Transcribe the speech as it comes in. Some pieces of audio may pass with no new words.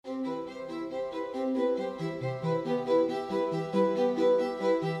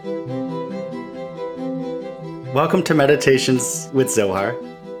Welcome to Meditations with Zohar.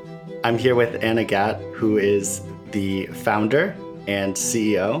 I'm here with Anna Gatt, who is the founder and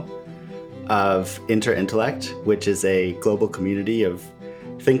CEO of Inter-Intellect, which is a global community of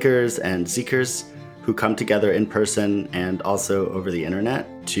thinkers and seekers who come together in person and also over the internet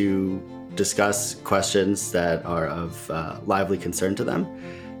to discuss questions that are of lively concern to them.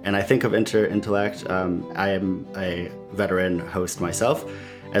 And I think of Inter-Intellect, I am a veteran host myself,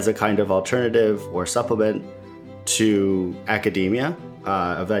 as a kind of alternative or supplement to academia,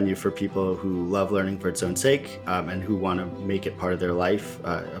 a venue for people who love learning for its own sake and who want to make it part of their life,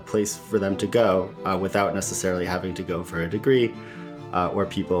 a place for them to go without necessarily having to go for a degree, or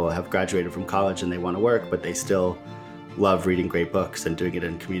people have graduated from college and they want to work, but they still love reading great books and doing it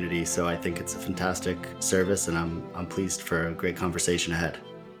in community. So I think it's a fantastic service, and I'm pleased for a great conversation ahead.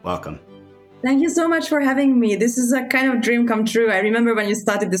 Welcome. Thank you so much for having me. This is a kind of dream come true. I remember when you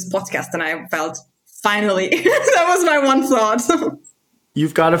started this podcast and I felt, finally, that was my one thought.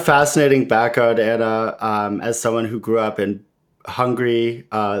 You've got a fascinating background, Anna, as someone who grew up in Hungary,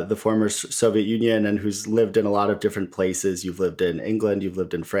 the former Soviet Union, and who's lived in a lot of different places. You've lived in England, you've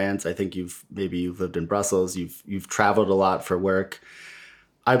lived in France. I think you've lived in Brussels. You've traveled a lot for work.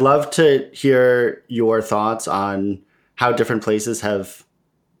 I'd love to hear your thoughts on how different places have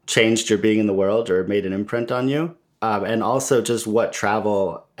changed your being in the world or made an imprint on you, and also just what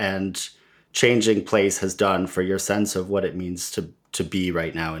travel and changing place has done for your sense of what it means to be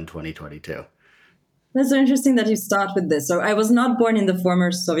right now in 2022. That's so interesting that you start with this. So I was not born in the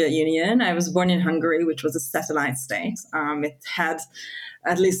former Soviet Union. I was born in Hungary, which was a satellite state. It had,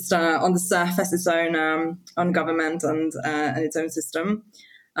 at least on the surface, its own government and its own system.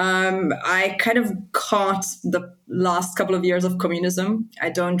 I kind of caught the last couple of years of communism. I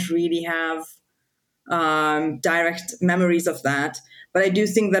don't really have direct memories of that, but I do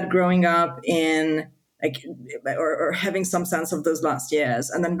think that growing up in or having some sense of those last years,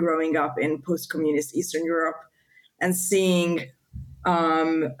 and then growing up in post-communist Eastern Europe and seeing,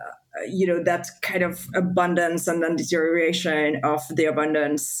 that kind of abundance and then deterioration of the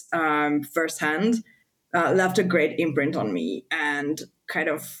abundance firsthand, left a great imprint on me and kind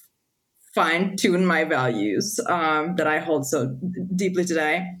of fine-tune my values that I hold so deeply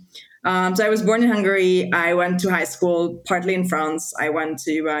today. So I was born in Hungary. I went to high school partly in France. I went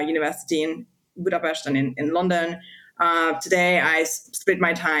to university in Budapest and in London. Today, I split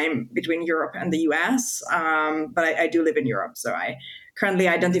my time between Europe and the US, but I do live in Europe. So I currently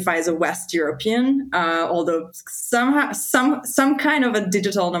identify as a West European, although somehow some kind of a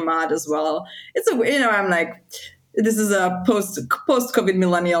digital nomad as well. I'm like, this is a post-COVID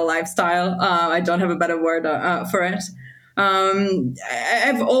millennial lifestyle. I don't have a better word for it.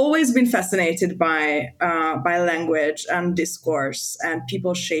 I've always been fascinated by language and discourse and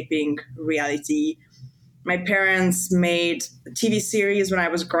people shaping reality. My parents made a TV series when I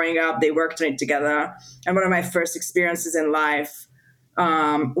was growing up. They worked on it together. And one of my first experiences in life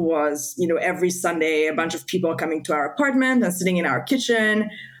was, every Sunday, a bunch of people coming to our apartment and sitting in our kitchen.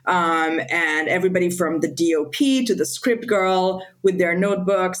 And everybody from the DOP to the script girl with their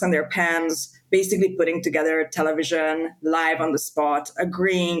notebooks and their pens, basically putting together television live on the spot,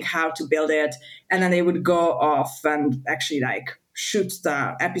 agreeing how to build it. And then they would go off and actually shoot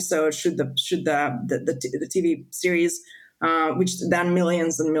the episode, shoot the TV series, which then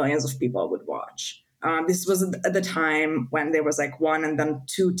millions and millions of people would watch. This was at the time when there was one and then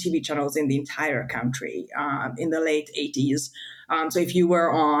two TV channels in the entire country in the late 80s. So if you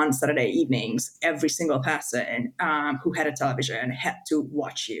were on Saturday evenings, every single person who had a television had to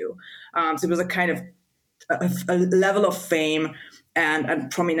watch you. So it was a kind of a level of fame and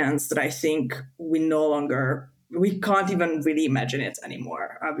prominence that I think we can't even really imagine it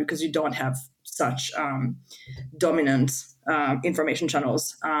anymore because you don't have such dominant information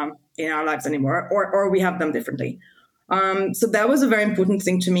channons in our lives anymore, or we have them differently. So that was a very important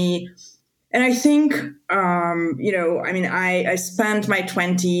thing to me. And I think, I spent my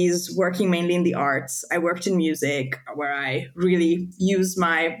 20s working mainly in the arts. I worked in music, where I really used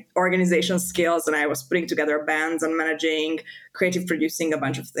my organization skills, and I was putting together bands and managing, creative producing a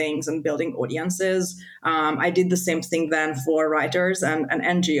bunch of things and building audiences. I did the same thing then for writers and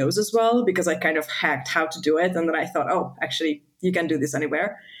NGOs as well, because I kind of hacked how to do it. And then I thought, oh, actually, you can do this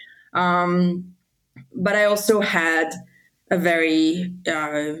anywhere. But I also had a very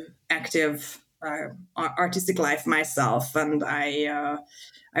active artistic life myself, and I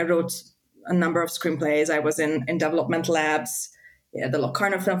wrote a number of screenplays. I was in development labs at the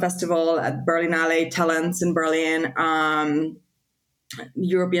Locarno Film Festival, at Berlinale Talents in Berlin,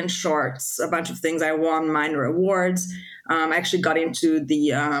 European shorts, a bunch of things. I won minor awards. I actually got into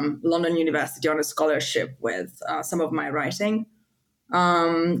the London University on a scholarship with some of my writing.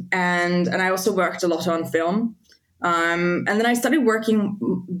 And I also worked a lot on film. And then I started working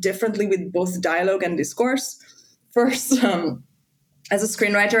differently with both dialogue and discourse. First, as a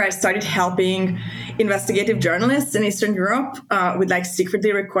screenwriter, I started helping investigative journalists in Eastern Europe with like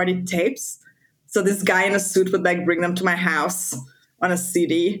secretly recorded tapes. So this guy in a suit would like bring them to my house on a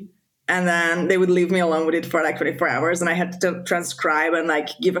CD, and then they would leave me alone with it for like 24 hours. And I had to transcribe and like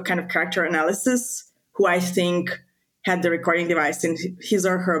give a kind of character analysis who I think had the recording device in his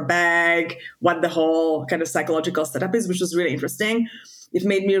or her bag, what the whole kind of psychological setup is, which was really interesting. It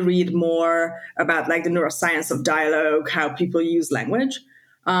made me read more about like the neuroscience of dialogue, how people use language.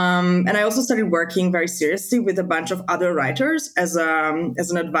 And I also started working very seriously with a bunch of other writers as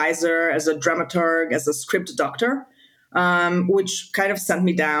an advisor, as a dramaturg, as a script doctor, which kind of sent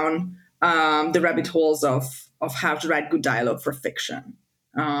me down the rabbit holes of how to write good dialogue for fiction.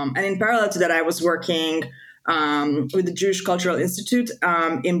 And in parallel to that, I was working with the Jewish Cultural Institute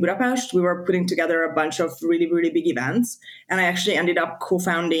in Budapest. We were putting together a bunch of really, really big events. And I actually ended up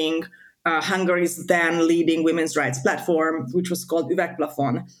co-founding Hungary's then leading women's rights platform, which was called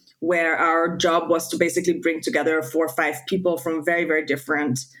Üvegplafon, where our job was to basically bring together 4 or 5 people from very, very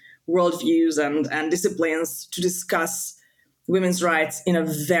different worldviews and disciplines to discuss women's rights in a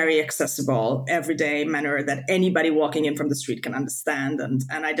very accessible, everyday manner that anybody walking in from the street can understand and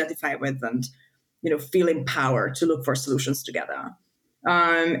identify with and, feel empowered to look for solutions together.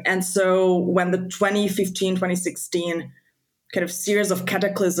 And so when the 2015, 2016 kind of series of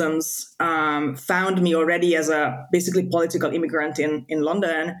cataclysms found me already as a basically political immigrant in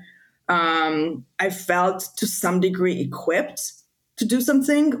London, I felt to some degree equipped to do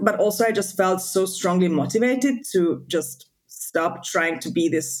something, but also I just felt so strongly motivated to just stop trying to be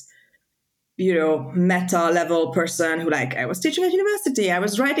this, meta level person who like, I was teaching at university, I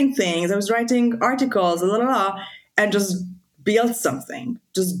was writing things, I was writing articles, blah, blah, blah, and just build something,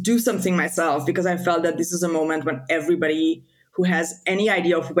 just do something myself, because I felt that this is a moment when everybody who has any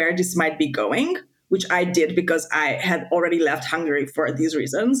idea of where this might be going, which I did because I had already left Hungary for these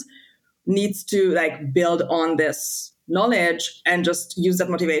reasons, needs to like build on this knowledge and just use that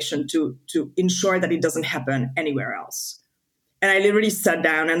motivation to ensure that it doesn't happen anywhere else. And I literally sat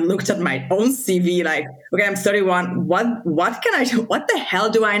down and looked at my own CV like, okay, I'm 31. What can I do? What the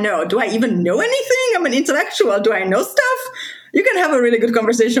hell do I know? Do I even know anything? I'm an intellectual. Do I know stuff? You can have a really good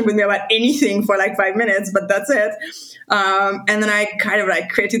conversation with me about anything for like 5 minutes, but that's it. And then I kind of like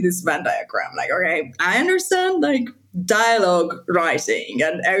created this Venn diagram. Like, okay, I understand like dialogue writing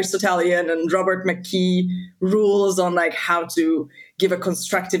and Aristotelian and Robert McKee rules on like how to give a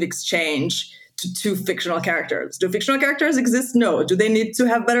constructive exchange to 2 fictional characters. Do fictional characters exist? No. Do they need to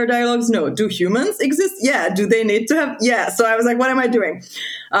have better dialogues? No. Do humans exist? Yeah. Do they need to have? Yeah. So I was like, what am I doing?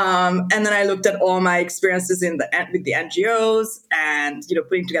 And then I looked at all my experiences with the NGOs and,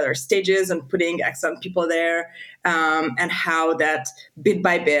 putting together stages and putting excellent people there, and how that bit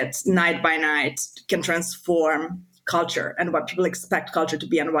by bit, night by night can transform culture and what people expect culture to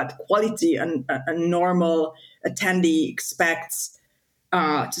be and what quality a normal attendee expects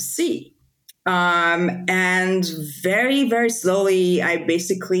to see. And very, very slowly, I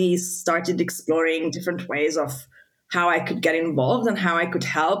basically started exploring different ways of how I could get involved and how I could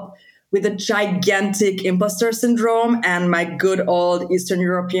help with a gigantic imposter syndrome and my good old Eastern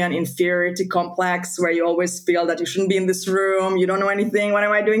European inferiority complex, where you always feel that you shouldn't be in this room. You don't know anything. What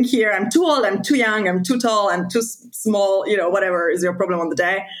am I doing here? I'm too old. I'm too young. I'm too tall. I'm too small. Whatever is your problem on the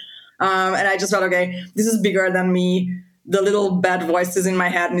day. And I just felt, okay, this is bigger than me. The little bad voices in my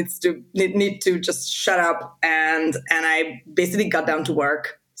head need to just shut up. And I basically got down to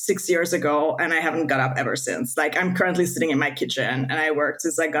work 6 years ago, and I haven't got up ever since. Like, I'm currently sitting in my kitchen, and I worked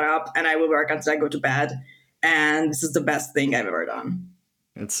since I got up, and I will work until I go to bed. And this is the best thing I've ever done.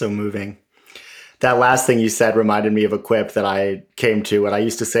 It's so moving. That last thing you said reminded me of a quip that I came to when I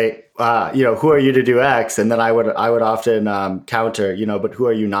used to say, who are you to do X? And then I would often counter, but who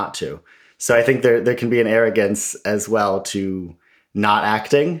are you not to? So I think there can be an arrogance as well to not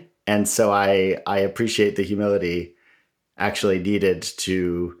acting. And so I appreciate the humility actually needed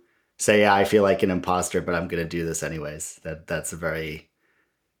to say, yeah, I feel like an imposter, but I'm going to do this anyways. That's a very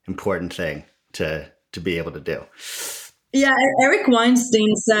important thing to be able to do. Yeah, Eric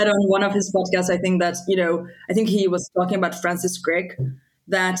Weinstein said on one of his podcasts, I think that, I think he was talking about Francis Crick,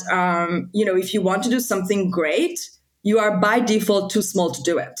 that, if you want to do something great, you are by default too small to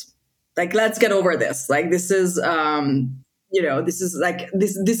do it. Like, let's get over this. Like, this is, this is like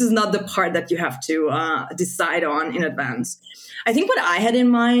this is not the part that you have to decide on in advance. I think what I had in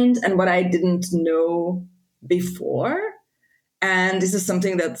mind and what I didn't know before, and this is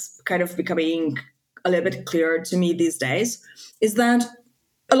something that's kind of becoming a little bit clearer to me these days, is that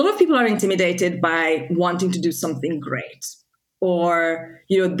a lot of people are intimidated by wanting to do something great, or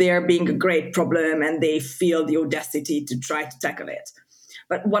there being a great problem and they feel the audacity to try to tackle it.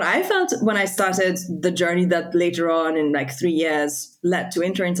 But what I felt when I started the journey that later on in like 3 years led to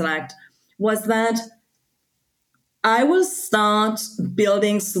Interintellect was that I will start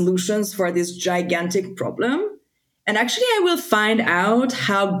building solutions for this gigantic problem. And actually, I will find out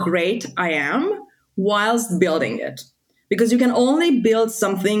how great I am whilst building it. Because you can only build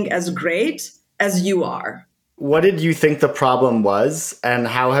something as great as you are. What did you think the problem was, and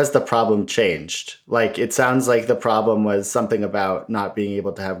how has the problem changed? Like, it sounds like the problem was something about not being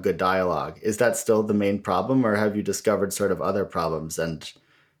able to have good dialogue. Is that still the main problem, or have you discovered sort of other problems? And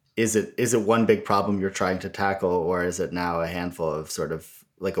is it one big problem you're trying to tackle, or is it now a handful of sort of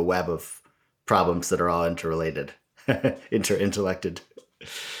like a web of problems that are all interrelated, interintellected?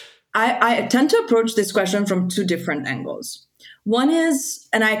 I tend to approach this question from two different angles. One is,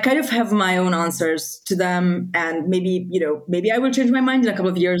 and I kind of have my own answers to them, and maybe I will change my mind in a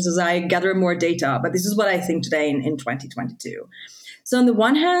couple of years as I gather more data, but this is what I think today in 2022. So on the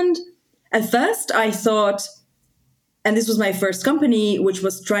one hand, at first I thought, and this was my first company, which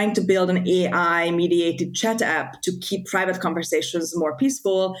was trying to build an AI-mediated chat app to keep private conversations more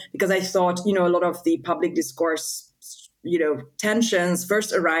peaceful, because I thought, a lot of the public discourse tensions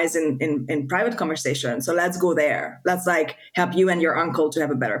first arise in private conversation. So let's go there. Let's like help you and your uncle to have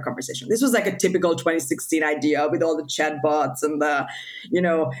a better conversation. This was like a typical 2016 idea with all the chatbots and the,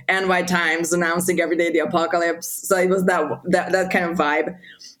 NY Times announcing every day the apocalypse. So it was that kind of vibe.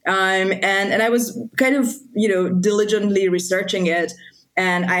 And I was kind of, diligently researching it.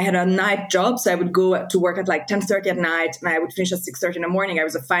 And I had a night job, so I would go to work at like 10:30 at night, and I would finish at 6:30 in the morning. I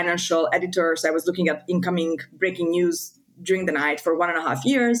was a financial editor, so I was looking at incoming breaking news during the night for 1.5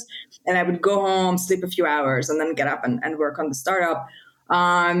 years. And I would go home, sleep a few hours, and then get up and work on the startup.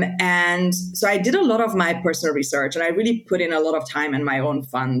 And so I did a lot of my personal research, and I really put in a lot of time in my own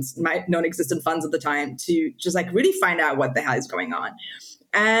funds, my non-existent funds at the time, to just like really find out what the hell is going on.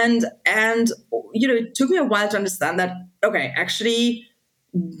 And it took me a while to understand that, okay, actually,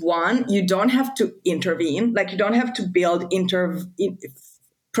 one, you don't have to intervene, like you don't have to build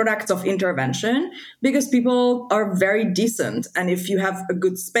products of intervention, because people are very decent. And if you have a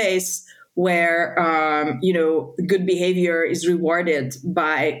good space where, good behavior is rewarded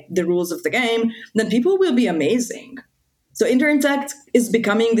by the rules of the game, then people will be amazing. So Interintellect is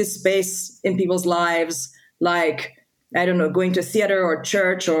becoming this space in people's lives, like, I don't know, going to a theater or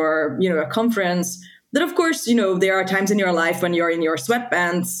church or, a conference, that of course, there are times in your life when you're in your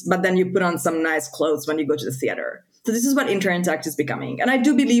sweatpants, but then you put on some nice clothes when you go to the theater. So this is what Interintellect is becoming. And I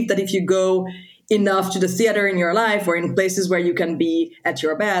do believe that if you go enough to the theater in your life, or in places where you can be at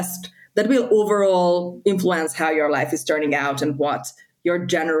your best, that will overall influence how your life is turning out and what your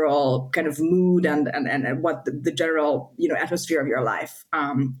general kind of mood and what the general, atmosphere of your life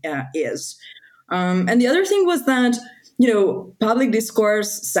is. And the other thing was that, public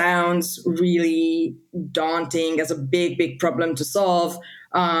discourse sounds really daunting as a big, big problem to solve.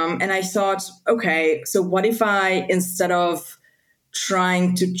 And I thought, okay, so what if I, instead of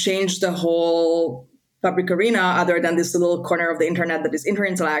trying to change the whole public arena, other than this little corner of the internet that is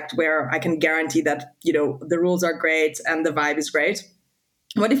Interintellect, where I can guarantee that, the rules are great and the vibe is great,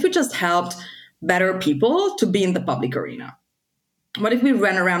 what if we just helped better people to be in the public arena? What if we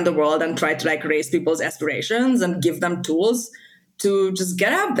ran around the world and tried to like raise people's aspirations and give them tools to just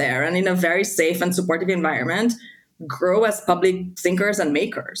get out there and in a very safe and supportive environment, grow as public thinkers and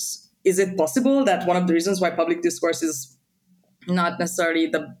makers? Is it possible that one of the reasons why public discourse is not necessarily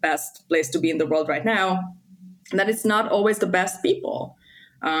the best place to be in the world right now, that it's not always the best people?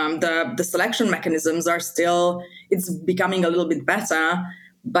 The selection mechanisms are still, it's becoming a little bit better,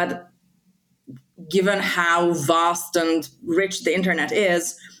 but given how vast and rich the internet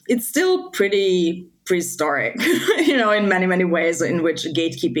is, it's still pretty prehistoric, in many, many ways in which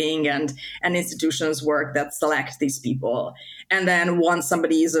gatekeeping and institutions work that select these people. And then once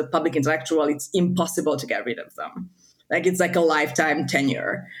somebody is a public intellectual, it's impossible to get rid of them. Like it's like a lifetime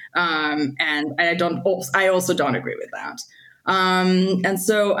tenure. And I also don't agree with that. And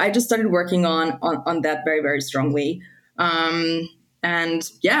so I just started working on that very, very strongly. And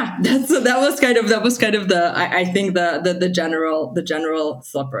yeah, that was kind of the I think the general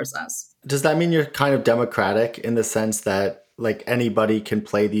thought process. Does that mean you're kind of democratic in the sense that like anybody can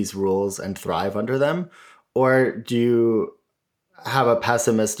play these rules and thrive under them, or do you have a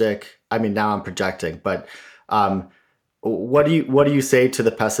pessimistic, I mean, now I'm projecting, but um, what do you say to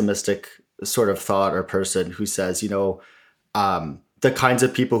the pessimistic sort of thought or person who says, the kinds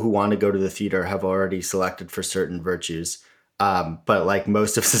of people who want to go to the theater have already selected for certain virtues, but like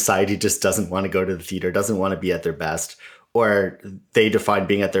most of society just doesn't want to go to the theater, doesn't want to be at their best, or they define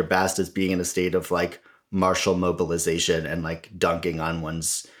being at their best as being in a state of like martial mobilization and like dunking on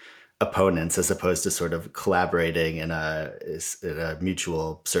one's opponents as opposed to sort of collaborating in a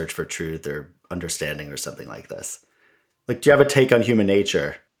mutual search for truth or understanding or something like this. Like, do you have a take on human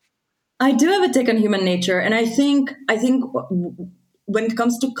nature? I do have a take on human nature, and I think when it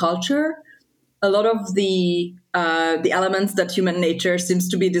comes to culture, a lot of the elements that human nature seems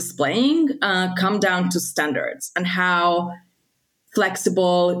to be displaying come down to standards and how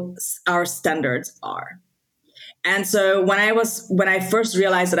flexible our standards are. And so when I first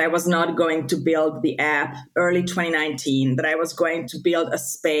realized that I was not going to build the app early 2019, that I was going to build a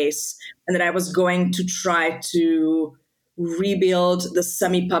space and that I was going to try to rebuild the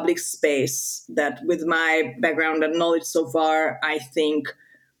semi-public space that with my background and knowledge so far, I think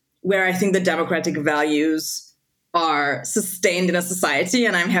the democratic values are sustained in a society.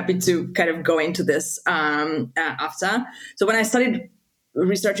 And I'm happy to kind of go into this after. So when I started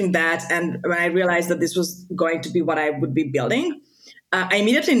researching that and when I realized that this was going to be what I would be building, I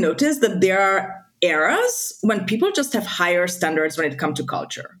immediately noticed that there are eras when people just have higher standards when it comes to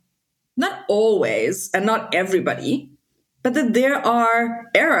culture. Not always and not everybody, but that there are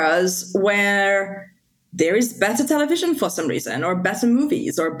eras where there is better television for some reason, or better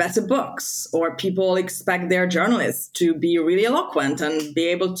movies, or better books, or people expect their journalists to be really eloquent and be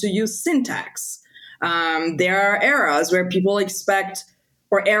able to use syntax. There are eras where people expect,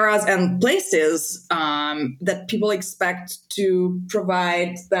 or eras and places that people expect to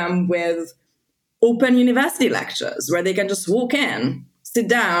provide them with open university lectures where they can just walk in, sit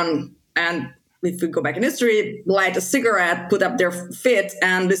down, and if we go back in history, light a cigarette, put up their feet,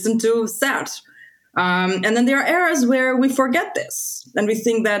 and listen to Sartre. And then there are eras where we forget this and we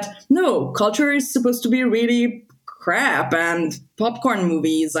think that no, culture is supposed to be really crap and popcorn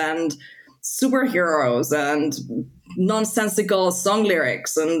movies and superheroes and nonsensical song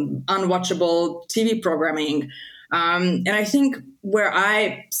lyrics and unwatchable TV programming. And I think where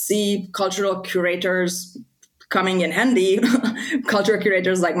I see cultural curators coming in handy, cultural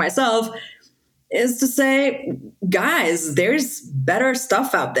curators like myself, is to say, guys, there's better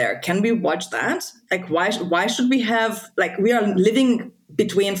stuff out there. Can we watch that? Like, why should we have, like, we are living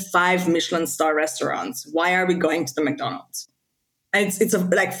between 5 Michelin star restaurants. Why are we going to the McDonald's? And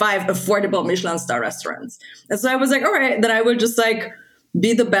like 5 affordable Michelin star restaurants. And so I was like, all right, then I will just like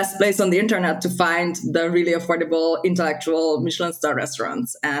be the best place on the internet to find the really affordable intellectual Michelin star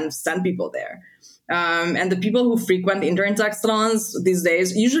restaurants and send people there. And the people who frequent Interact salons these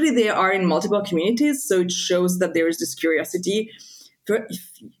days, usually they are in multiple communities. So it shows that there is this curiosity. If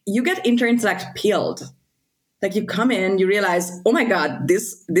you get Interact peeled, like you come in, you realize, oh my God,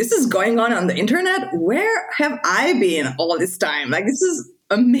 this is going on the internet. Where have I been all this time? Like, this is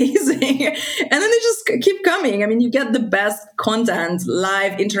amazing. And then they just keep coming. I mean, you get the best content,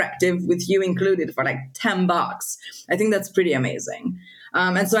 live, interactive with you included for like $10. I think that's pretty amazing.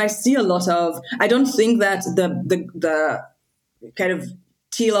 And so I see a lot of, I don't think that the kind of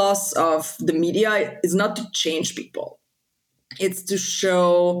telos of the media is not to change people. It's to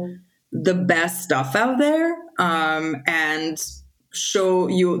show the best stuff out there and show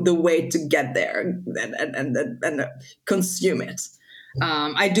you the way to get there and consume it.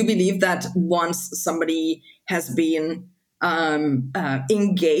 I do believe that once somebody has been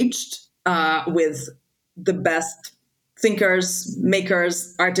engaged with the best thinkers,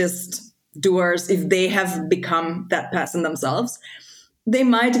 makers, artists, doers, if they have become that person themselves, they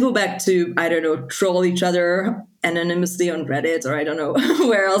might go back to, I don't know, troll each other anonymously on Reddit, or I don't know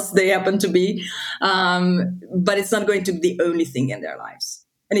where else they happen to be. But it's not going to be the only thing in their lives.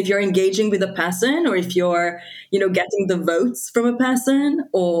 And if you're engaging with a person, or if you're, getting the votes from a person,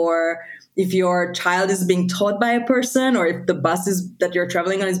 or if your child is being taught by a person, or if the bus that you're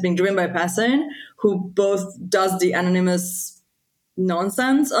traveling on is being driven by a person who both does the anonymous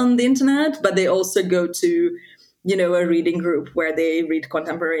nonsense on the internet, but they also go to a reading group where they read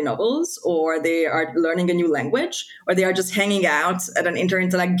contemporary novels, or they are learning a new language, or they are just hanging out at an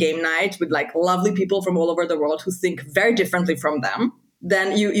interintellect game night with like lovely people from all over the world who think very differently from them,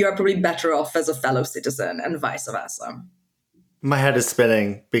 then you are probably better off as a fellow citizen, and vice versa. My head is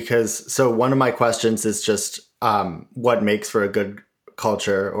spinning because one of my questions is just what makes for a good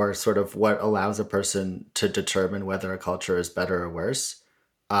culture, or sort of what allows a person to determine whether a culture is better or worse.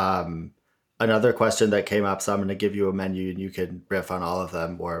 another question that came up, so I'm going to give you a menu and you can riff on all of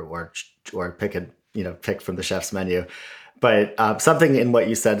them, or pick a pick from the chef's menu. But something in what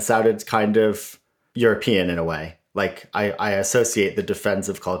you said sounded kind of European in a way. Like I associate the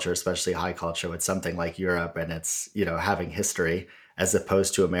defensive culture, especially high culture, with something like Europe and its having history, as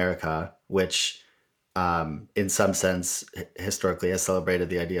opposed to America, which in some sense historically has celebrated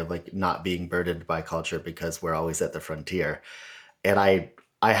the idea of like not being burdened by culture because we're always at the frontier. And I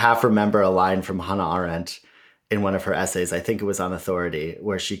half remember a line from Hannah Arendt in one of her essays, I think it was on authority,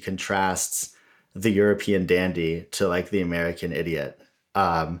 where she contrasts the European dandy to like the American idiot.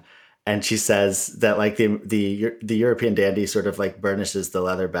 And she says that like the European dandy sort of like burnishes the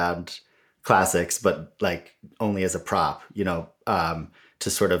leather bound classics, but like only as a prop, to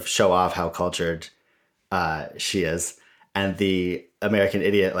sort of show off how cultured she is. And the American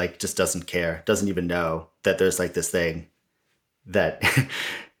idiot like just doesn't care, doesn't even know that there's like this thing that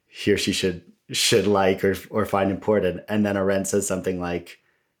he or she should like or find important. And then Arendt says something like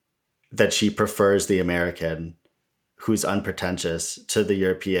that she prefers the American who's unpretentious to the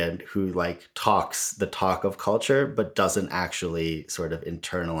European who like talks the talk of culture but doesn't actually sort of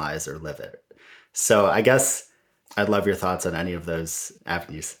internalize or live it. So I guess I'd love your thoughts on any of those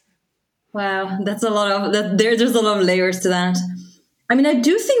avenues. Wow, that's a lot of that. There's a lot of layers to that. I mean, I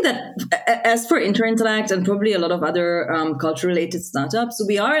do think that as for Interintellect and probably a lot of other culture-related startups,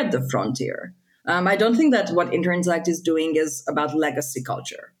 we are at the frontier. I don't think that what Interintellect is doing is about legacy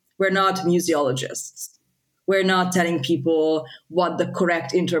culture. We're not museologists. We're not telling people what the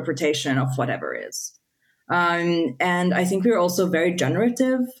correct interpretation of whatever is. And I think we're also very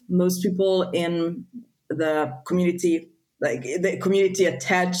generative. Most people in the community, like the community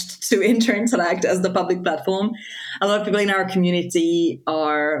attached to Interintellect as the public platform, a lot of people in our community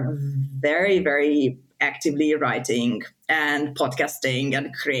are very, very actively writing and podcasting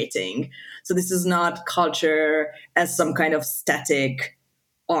and creating. So this is not culture as some kind of static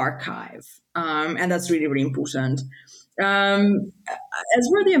archive. And that's really, really important. As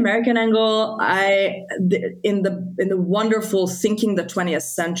for the American angle, in the wonderful Thinking the 20th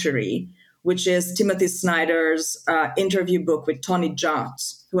Century, which is Timothy Snyder's interview book with Tony Judt,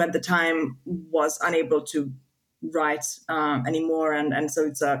 who at the time was unable to write anymore. And so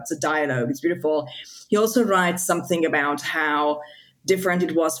it's a dialogue. It's beautiful. He also writes something about how different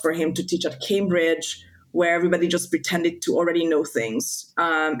it was for him to teach at Cambridge, where everybody just pretended to already know things.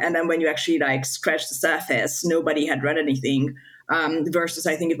 And then when you actually like scratch the surface, nobody had read anything. Versus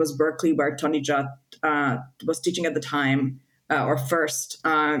I think it was Berkeley, where Tony Judt was teaching at the time, or first,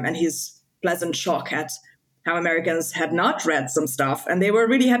 and his pleasant shock at how Americans had not read some stuff, and they were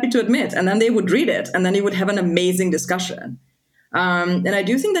really happy to admit, and then they would read it, and then they would have an amazing discussion. And I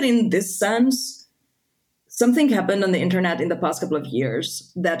do think that in this sense, something happened on the internet in the past couple of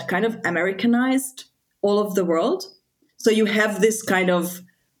years that kind of Americanized all of the world. So you have this kind of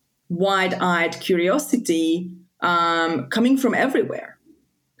wide-eyed curiosity coming from everywhere.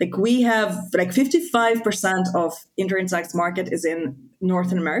 Like we have like 55% of Interintellect's market is in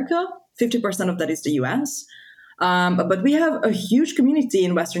North America. 50% of that is the US. But we have a huge community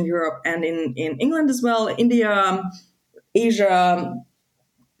in Western Europe and in England as well, India, Asia,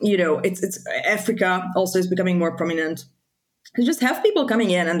 it's Africa also is becoming more prominent. You just have people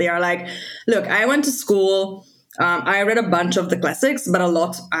coming in and they are like, look, I went to school. I read a bunch of the classics, but a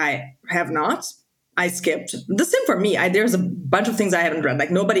lot I have not. I skipped. The same for me. There's a bunch of things I haven't read.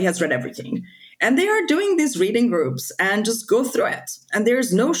 Like nobody has read everything. And they are doing these reading groups and just go through it. And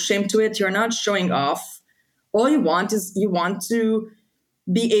there's no shame to it. You're not showing off. All you want is you want to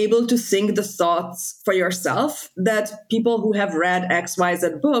be able to think the thoughts for yourself that people who have read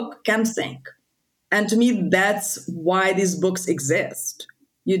XYZ book can think. And to me, that's why these books exist.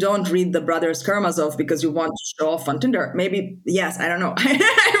 You don't read the Brothers Karamazov because you want to show off on Tinder. Maybe, yes, I don't know.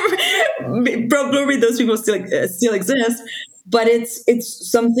 Probably those people still exist. But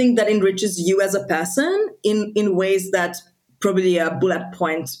it's something that enriches you as a person in ways that probably a bullet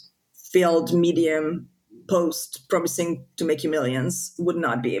point filled medium post promising to make you millions would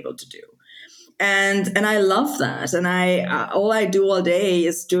not be able to do. And I love that. And all I do all day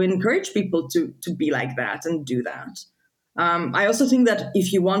is to encourage people to be like that and do that. I also think that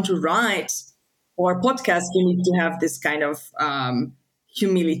if you want to write or podcast, you need to have this kind of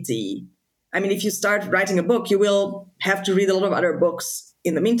humility. I mean, if you start writing a book, you will have to read a lot of other books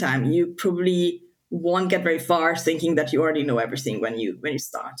in the meantime. You probably won't get very far thinking that you already know everything when you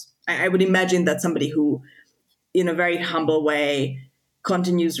start. I would imagine that somebody who, in a very humble way,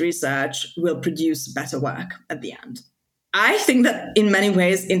 continues research will produce better work at the end. I think that in many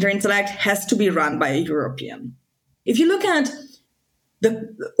ways, Interintellect has to be run by a European. If you look at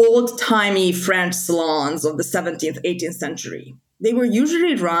the old-timey French salons of the 17th, 18th century. They were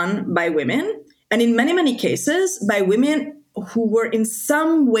usually run by women, and in many, many cases, by women who were in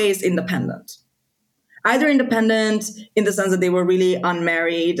some ways independent. Either independent in the sense that they were really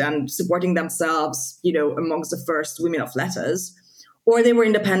unmarried and supporting themselves, amongst the first women of letters, or they were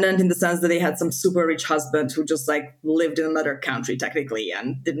independent in the sense that they had some super rich husband who just like lived in another country technically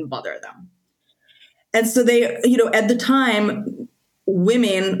and didn't bother them. And so they, at the time,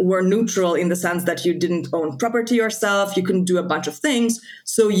 women were neutral in the sense that you didn't own property yourself, you couldn't do a bunch of things.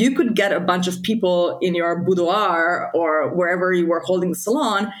 So you could get a bunch of people in your boudoir or wherever you were holding the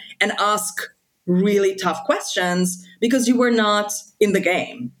salon and ask really tough questions because you were not in the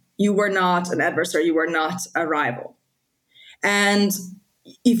game. You were not an adversary, you were not a rival. And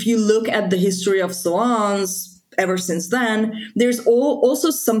if you look at the history of salons ever since then, there's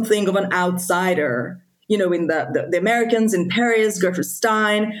also something of an outsider. In the Americans in Paris, Gertrude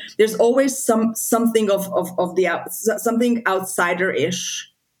Stein, there's always something of something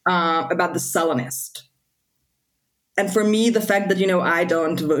outsider-ish about the salonist. And for me, the fact that, I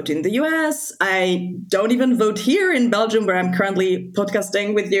don't vote in the US, I don't even vote here in Belgium, where I'm currently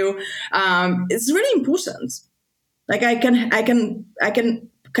podcasting with you, it's really important. Like I can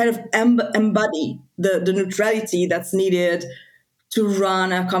kind of embody the neutrality that's needed to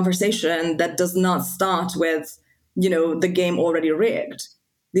run a conversation that does not start with, the game already rigged.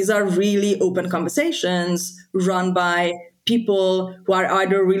 These are really open conversations run by people who are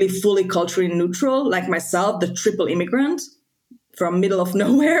either really fully culturally neutral, like myself, the triple immigrant from middle of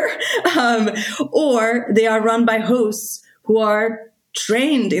nowhere, or they are run by hosts who are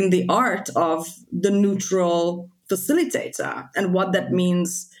trained in the art of the neutral facilitator and what that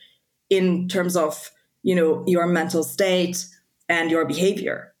means in terms of, your mental state and your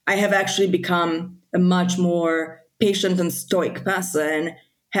behavior. I have actually become a much more patient and stoic person,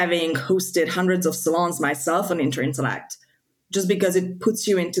 having hosted hundreds of salons myself on Interintellect, just because it puts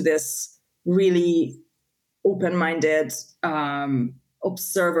you into this really open-minded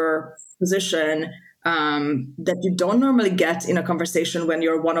observer position that you don't normally get in a conversation when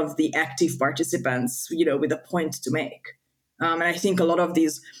you're one of the active participants, with a point to make. And I think a lot of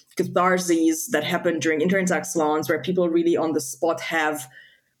these catharses that happen during Interintellect salons, where people really on the spot have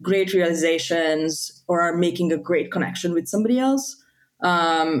great realizations or are making a great connection with somebody else,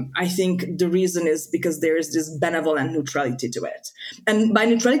 I think the reason is because there is this benevolent neutrality to it. And by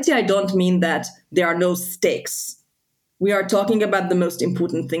neutrality, I don't mean that there are no stakes. We are talking about the most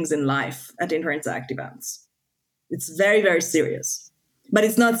important things in life at Interintellect events. It's very, very serious. But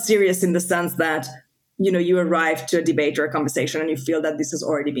it's not serious in the sense that, you arrive to a debate or a conversation and you feel that this has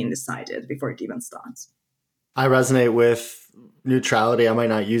already been decided before it even starts. I resonate with neutrality. I might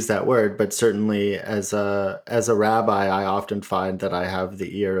not use that word, but certainly as a rabbi, I often find that I have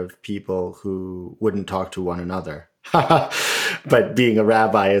the ear of people who wouldn't talk to one another. But being a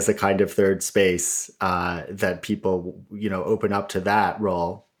rabbi is a kind of third space that people, open up to that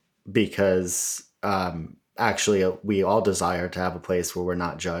role because actually we all desire to have a place where we're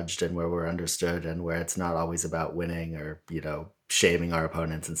not judged and where we're understood and where it's not always about winning or, shaming our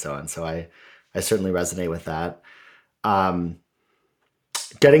opponents and so on. So I certainly resonate with that.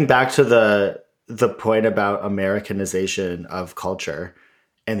 Getting back to the point about Americanization of culture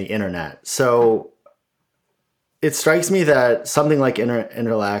and the internet. So it strikes me that something like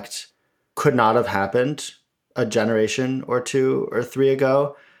Intellect could not have happened a generation or two or three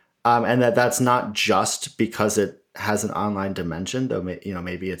ago. And that's not just because it has an online dimension, though,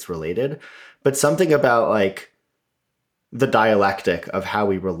 maybe it's related, but something about like the dialectic of how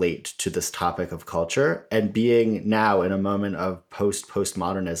we relate to this topic of culture and being now in a moment of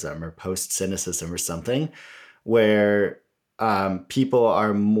postmodernism or post-cynicism or something where people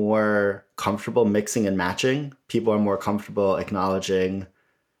are more comfortable mixing and matching. People are more comfortable acknowledging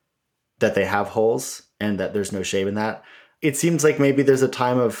that they have holes and that there's no shame in that. It seems like maybe there's a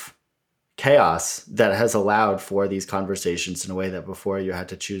time of chaos that has allowed for these conversations in a way that before you had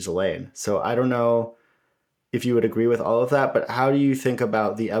to choose a lane. So I don't know if you would agree with all of that, but how do you think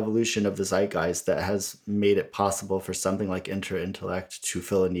about the evolution of the zeitgeist that has made it possible for something like Interintellect to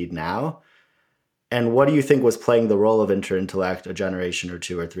fill a need now? And what do you think was playing the role of Interintellect a generation or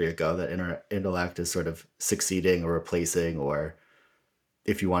two or three ago that Interintellect is sort of succeeding or replacing, or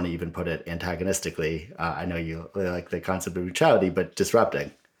if you want to even put it antagonistically, I know you like the concept of neutrality, but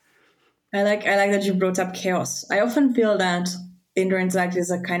disrupting. I like that you brought up chaos. I often feel that Interintellect is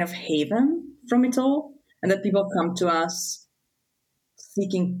a kind of haven from it all, and that people come to us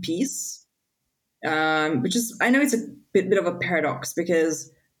seeking peace, which is, I know it's a bit of a paradox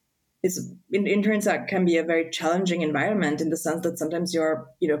because it's in interns that can be a very challenging environment in the sense that sometimes you're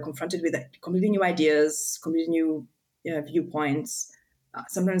confronted with completely new ideas, completely new viewpoints,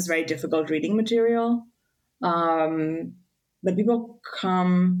 sometimes very difficult reading material. But people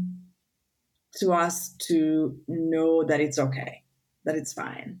come to us to know that it's okay, that it's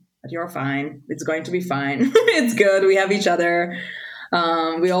fine, that you're fine, it's going to be fine, it's good, we have each other.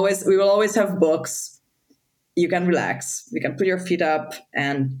 We will always have books. You can relax. You can put your feet up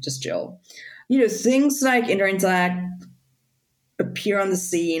and just chill. Things like Interintellect appear on the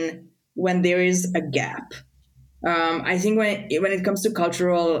scene when there is a gap. I think when it comes to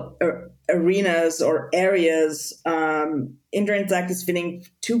cultural arenas or areas, Interintellect is filling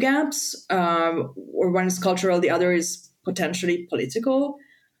two gaps. Or one is cultural, the other is potentially political.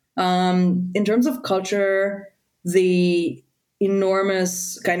 In terms of culture, the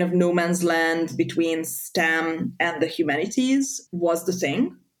enormous kind of no man's land between STEM and the humanities was the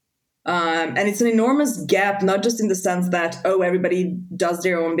thing. And it's an enormous gap, not just in the sense that, oh, everybody does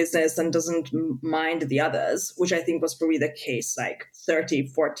their own business and doesn't mind the others, which I think was probably the case like 30,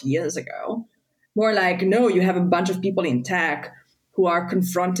 40 years ago. More like, no, you have a bunch of people in tech who are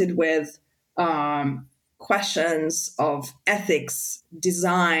confronted with questions of ethics,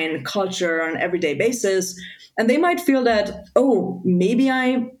 design, culture on an everyday basis. And they might feel that, oh, maybe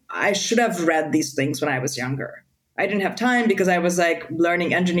I should have read these things when I was younger. I didn't have time because I was like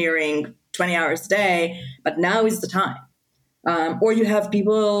learning engineering 20 hours a day, but now is the time. Or you have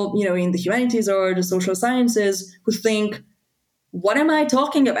people, in the humanities or the social sciences who think, what am I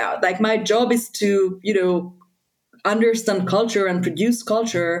talking about? Like my job is to, understand culture and produce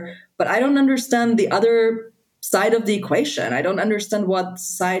culture, but I don't understand the other side of the equation. I don't understand what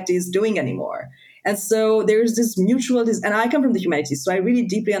society is doing anymore. And so there's this mutual, and I come from the humanities, so I really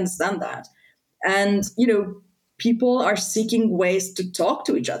deeply understand that. And, people are seeking ways to talk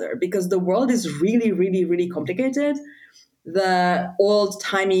to each other because the world is really, really, really complicated. The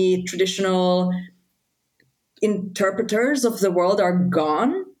old-timey traditional interpreters of the world are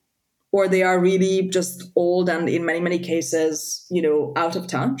gone, or they are really just old and in many, many cases, out of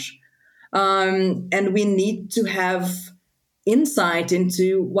touch. And we need to have insight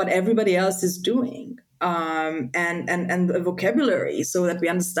into what everybody else is doing. And a vocabulary so that we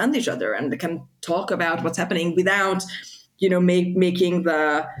understand each other and can talk about what's happening without, making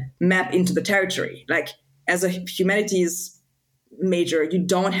the map into the territory. Like as a humanities major, you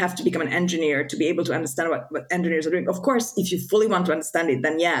don't have to become an engineer to be able to understand what engineers are doing. Of course, if you fully want to understand it,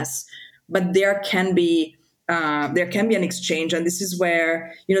 then yes, but there can be an exchange. And this is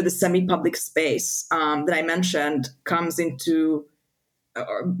where, the semi-public space that I mentioned comes in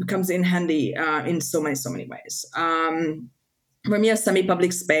handy in so many ways. For me, a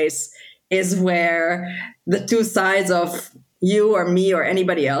semi-public space is where the two sides of you or me or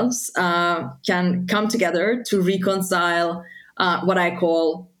anybody else can come together to reconcile what I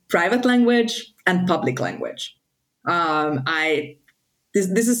call private language and public language.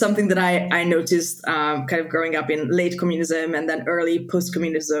 This is something that I noticed kind of growing up in late communism and then early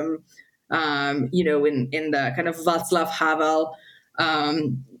post-communism, in the kind of Václav Havel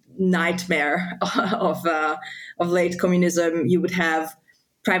nightmare of late communism. You would have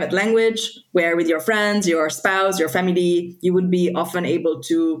private language where with your friends, your spouse, your family, you would be often able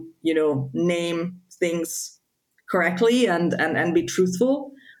to, name things correctly and be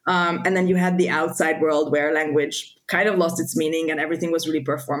truthful. And then you had the outside world where language kind of lost its meaning and everything was really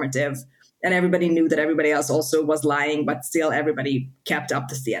performative. And everybody knew that everybody else also was lying, but still everybody kept up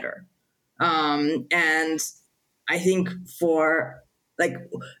the theater. And I think for like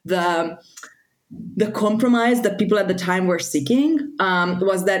the compromise that people at the time were seeking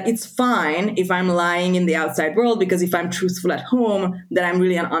was that it's fine if I'm lying in the outside world, because if I'm truthful at home, then I'm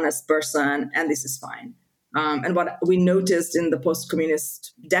really an honest person and this is fine. And what we noticed in the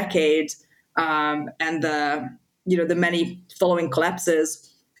post-communist decade and the many following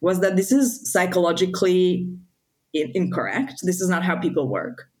collapses was that this is psychologically incorrect. This is not how people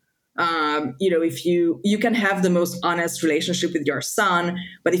work. If you can have the most honest relationship with your son,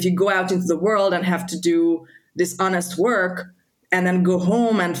 but if you go out into the world and have to do this honest work and then go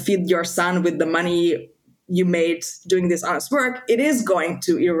home and feed your son with the money you made doing this honest work, it is going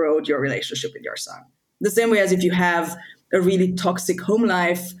to erode your relationship with your son. The same way as if you have a really toxic home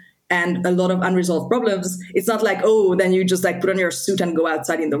life and a lot of unresolved problems, it's not like, oh, then you just like put on your suit and go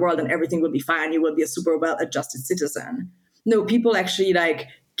outside in the world and everything will be fine. You will be a super well-adjusted citizen. No, people actually like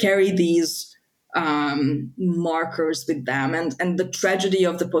carry these markers with them. And the tragedy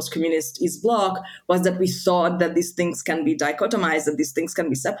of the post-communist East Bloc was that we thought that these things can be dichotomized, that these things can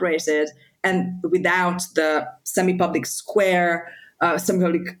be separated. And without the semi-public square,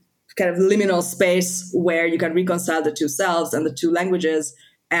 semi-public kind of liminal space where you can reconcile the two selves and the two languages,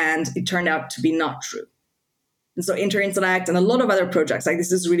 and it turned out to be not true. And so Interintellect and a lot of other projects, like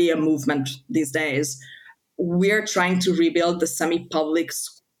this is really a movement these days. We're trying to rebuild the semi-public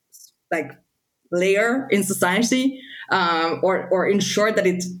like layer in society, or ensure that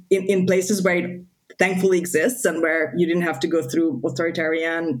it's in places where it thankfully exists and where you didn't have to go through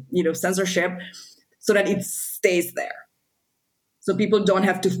authoritarian, censorship, so that it stays there. So people don't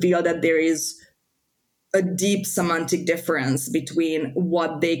have to feel that there is a deep semantic difference between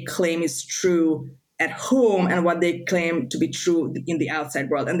what they claim is true at home and what they claim to be true in the outside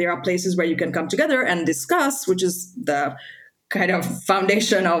world. And there are places where you can come together and discuss, which is the kind of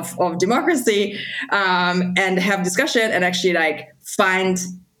foundation of democracy, and have discussion and actually like find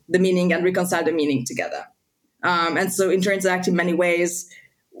the meaning and reconcile the meaning together. And so Interintellect in many ways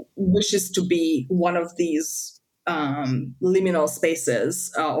wishes to be one of these liminal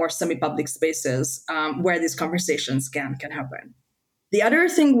spaces or semi-public spaces where these conversations can happen. The other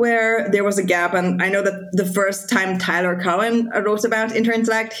thing where there was a gap, and I know that the first time Tyler Cowen wrote about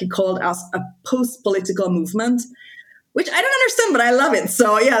Interintellect, he called us a post-political movement, which I don't understand, but I love it.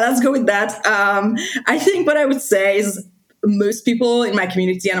 So yeah, let's go with that. I think what I would say is most people in my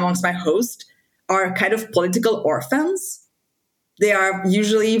community and amongst my host are kind of political orphans. They are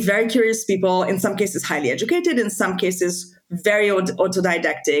usually very curious people, in some cases highly educated, in some cases very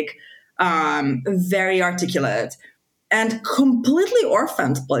autodidactic, very articulate, and completely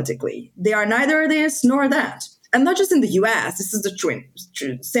orphaned politically. They are neither this nor that. And not just in the US, this is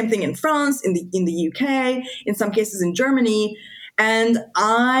the same thing in France, in the UK, in some cases in Germany. And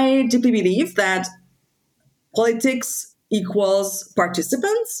I deeply believe that politics equals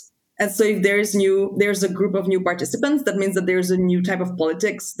participants. And so if there's a group of new participants, that means that there's a new type of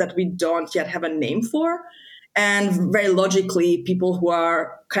politics that we don't yet have a name for. And very logically, people who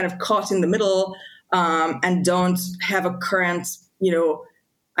are kind of caught in the middle and don't have a current,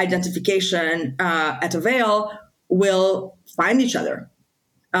 identification at Avail will find each other.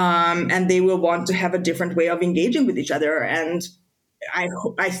 And they will want to have a different way of engaging with each other. And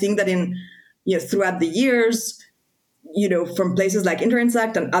I think that throughout the years, from places like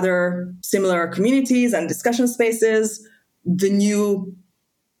Interintellect and other similar communities and discussion spaces, the new,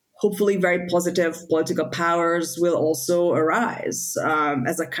 hopefully very positive political powers will also arise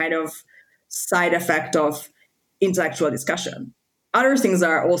as a kind of side effect of intellectual discussion. Other things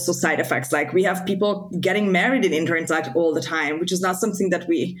are also side effects. Like we have people getting married in Interintellect all the time, which is not something that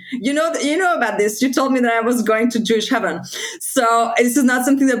you know about this. You told me that I was going to Jewish heaven. So this is not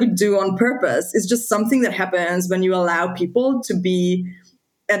something that we do on purpose. It's just something that happens when you allow people to be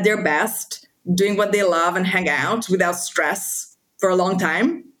at their best, doing what they love and hang out without stress for a long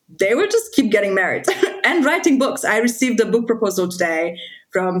time. They will just keep getting married and writing books. I received a book proposal today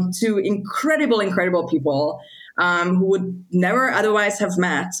from two incredible people who would never otherwise have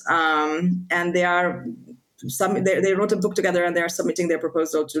met. And they wrote a book together and they are submitting their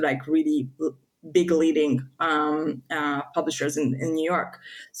proposal to like really big leading publishers in New York.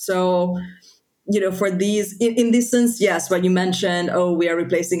 So, for these, in this sense, yes, when you mentioned, we are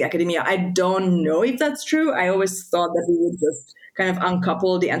replacing academia, I don't know if that's true. I always thought that we would just kind of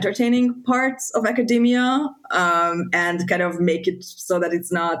uncouple the entertaining parts of academia and kind of make it so that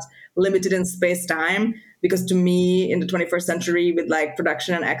it's not limited in space-time. Because to me, in the 21st century, with like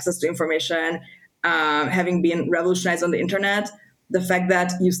production and access to information, having been revolutionized on the internet, the fact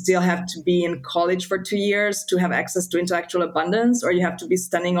that you still have to be in college for 2 years to have access to intellectual abundance, or you have to be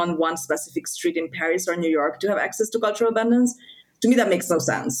standing on one specific street in Paris or New York to have access to cultural abundance, to me, that makes no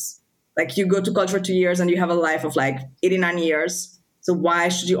sense. Like you go to college for 2 years and you have a life of like 89 years. So why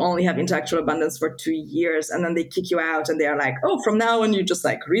should you only have intellectual abundance for 2 years? And then they kick you out and they are like, from now on, you just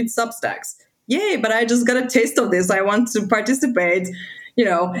like read Substacks. Yay, but I just got a taste of this. I want to participate,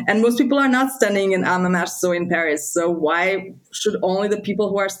 and most people are not standing in Alma Mater in Paris. So why should only the people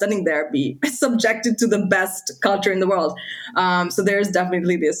who are standing there be subjected to the best culture in the world? So there is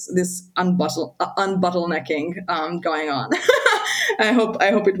definitely this unbottlenecking going on. I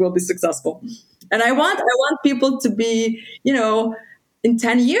hope it will be successful. And I want people to be, in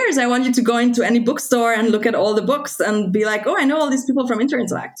 10 years, I want you to go into any bookstore and look at all the books and be like, I know all these people from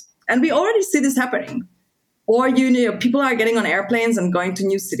Interintellect. And we already see this happening. Or, people are getting on airplanes and going to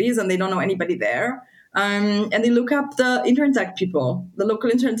new cities and they don't know anybody there. And they look up the Interintellect people, the local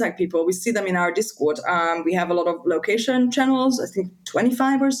Interintellect people. We see them in our Discord. We have a lot of location channels, I think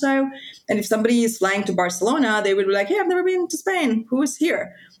 25 or so. And if somebody is flying to Barcelona, they will be like, hey, I've never been to Spain. Who is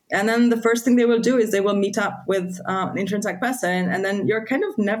here? And then the first thing they will do is they will meet up with an Interintellect person. And then you're kind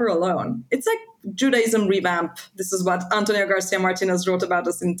of never alone. It's like Judaism revamp. This is what Antonio Garcia Martinez wrote about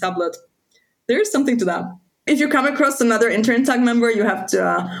us in Tablet. There is something to that. If you come across another InterIntellect member, you have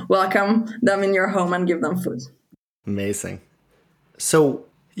to welcome them in your home and give them food. Amazing. So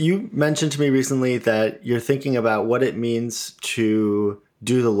you mentioned to me recently that you're thinking about what it means to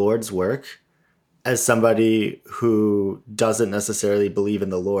do the Lord's work as somebody who doesn't necessarily believe in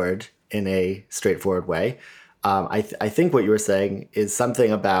the Lord in a straightforward way. I think what you were saying is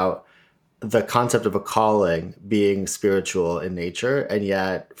something about the concept of a calling being spiritual in nature. And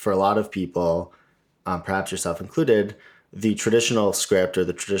yet for a lot of people, perhaps yourself included, the traditional script or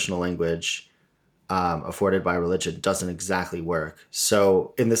the traditional language afforded by religion doesn't exactly work.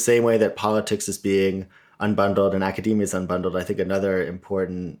 So in the same way that politics is being unbundled and academia is unbundled, I think another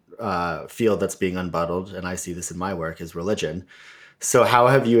important field that's being unbundled, and I see this in my work, is religion. So how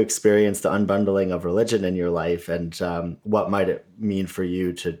have you experienced the unbundling of religion in your life, and what might it mean for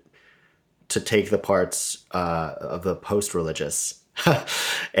you to take the parts of the post-religious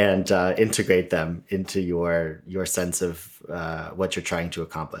and integrate them into your sense of what you're trying to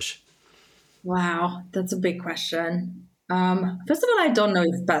accomplish? Wow, that's a big question. First of all, I don't know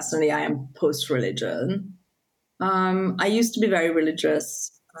if personally I am post-religion. I used to be very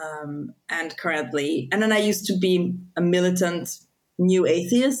religious, and currently, and then I used to be a militant new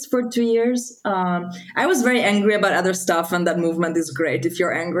atheist for 2 years. I was very angry about other stuff, and that movement is great if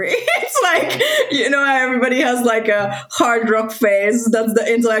you're angry. It's like, everybody has like a hard rock phase. That's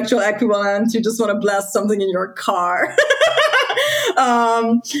the intellectual equivalent. You just want to blast something in your car.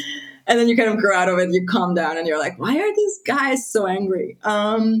 And then you kind of grow out of it, you calm down, and you're like, why are these guys so angry?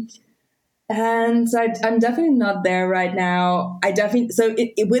 And I'm definitely not there right now.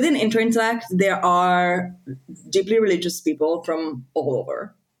 Within InterIntellect, there are deeply religious people from all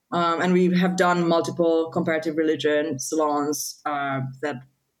over. And we have done multiple comparative religion salons that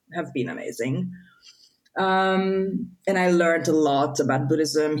have been amazing. And I learned a lot about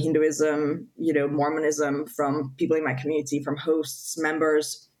Buddhism, Hinduism, Mormonism from people in my community, from hosts,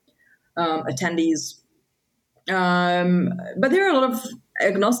 members, attendees. But there are a lot of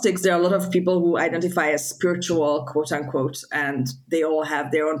agnostics. There are a lot of people who identify as spiritual, quote unquote, and they all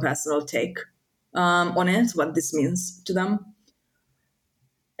have their own personal take on it, what this means to them.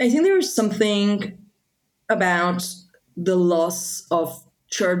 I think there is something about the loss of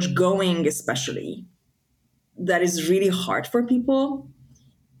church going, especially, that is really hard for people.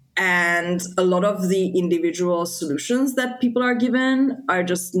 And a lot of the individual solutions that people are given are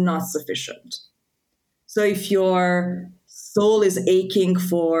just not sufficient. So if your soul is aching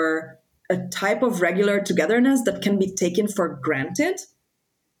for a type of regular togetherness that can be taken for granted,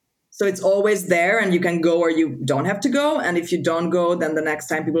 so it's always there and you can go or you don't have to go. And if you don't go, then the next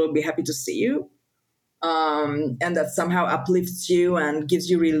time people will be happy to see you. And that somehow uplifts you and gives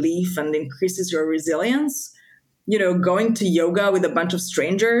you relief and increases your resilience. Going to yoga with a bunch of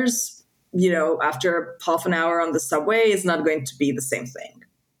strangers, after half an hour on the subway is not going to be the same thing.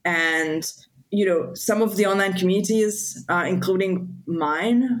 And, some of the online communities, including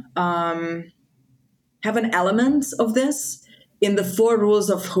mine, have an element of this. In the 4 rules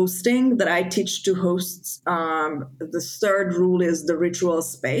of hosting that I teach to hosts, the 3rd rule is the ritual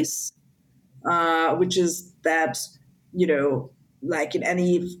space, which is that, like in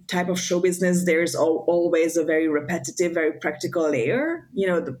any type of show business, there's always a very repetitive, very practical layer,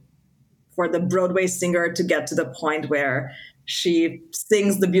 for the Broadway singer to get to the point where she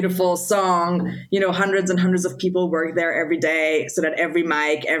sings the beautiful song, hundreds and hundreds of people work there every day so that every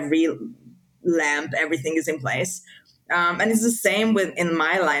mic, every lamp, everything is in place. And it's the same in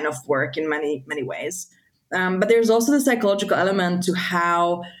my line of work in many, many ways. But there's also the psychological element to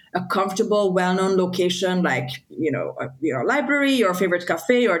how a comfortable, well-known location like, your library, your favorite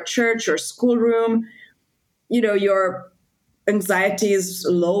cafe, your church, your schoolroom, your anxiety is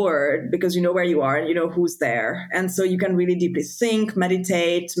lowered because you know where you are and you know who's there. And so you can really deeply think,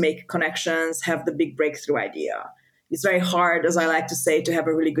 meditate, make connections, have the big breakthrough idea. It's very hard, as I like to say, to have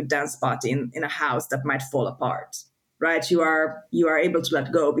a really good dance spot in a house that might fall apart, right? You are able to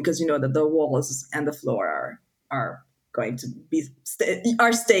let go because you know that the walls and the floor are going to be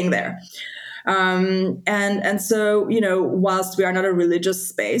are staying there. And so, whilst we are not a religious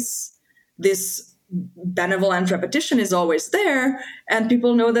space, this benevolent repetition is always there, and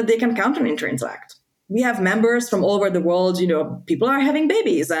people know that they can count on InterIntellect. We have members from all over the world. People are having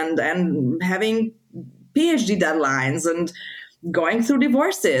babies and having PhD deadlines and going through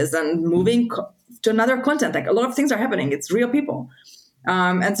divorces and moving to another continent. Like, a lot of things are happening. It's real people.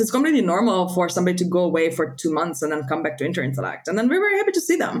 And so it's completely normal for somebody to go away for 2 months and then come back to InterIntellect. And then we're very happy to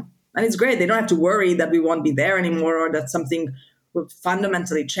see them. And it's great. They don't have to worry that we won't be there anymore or that something will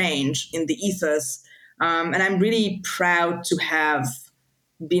fundamentally change in the ethos. And I'm really proud to have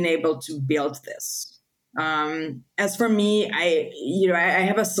been able to build this. As for me, I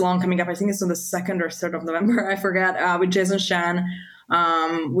have a salon coming up. I think it's on the 2nd or 3rd of November. I forget, with Jason Shan,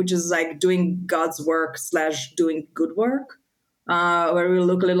 which is like doing God's work / doing good work, where we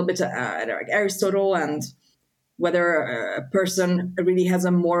look a little bit at like Aristotle and whether a person really has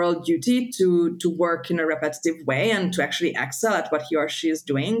a moral duty to work in a repetitive way and to actually excel at what he or she is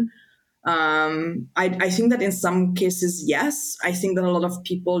doing. I think that in some cases, yes. I think that a lot of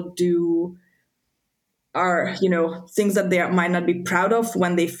people are things that they might not be proud of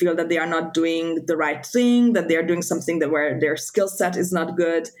when they feel that they are not doing the right thing, that they are doing something where their skill set is not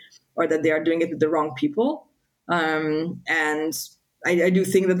good, or that they are doing it with the wrong people. And I do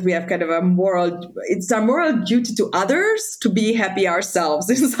think that we have kind of it's our moral duty to others to be happy ourselves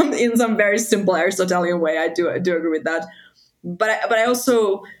in some very simple Aristotelian way. I do agree with that. But I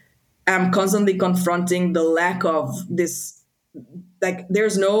also am constantly confronting the lack of this. Like,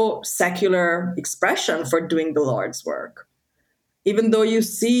 there's no secular expression for doing the Lord's work, even though you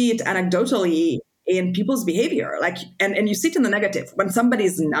see it anecdotally in people's behavior. Like, and you see it in the negative when somebody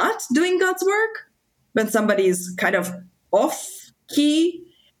is not doing God's work, when somebody is kind of off key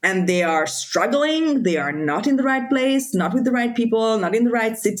and they are struggling, they are not in the right place, not with the right people, not in the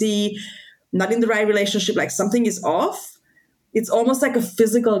right city, not in the right relationship, like something is off. It's almost like a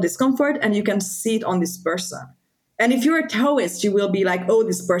physical discomfort, and you can see it on this person. And if you're a Taoist, you will be like, oh,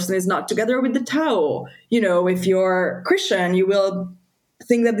 this person is not together with the Tao. If you're Christian, you will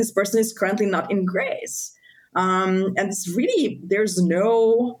think that this person is currently not in grace. And it's really, there's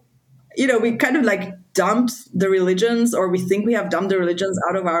no, we kind of like dumped the religions, or we think we have dumped the religions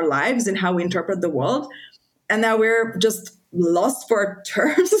out of our lives in how we interpret the world. And now we're just lost for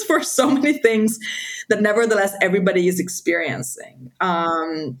terms for so many things that nevertheless everybody is experiencing.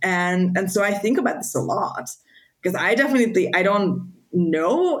 And so I think about this a lot, because I don't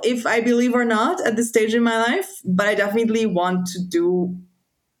know if I believe or not at this stage in my life, but I definitely want to do,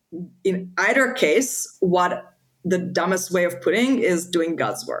 in either case, what the dumbest way of putting is doing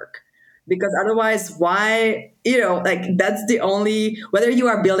God's work. Because otherwise, why, that's the only, whether you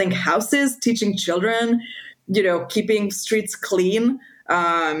are building houses, teaching children, keeping streets clean,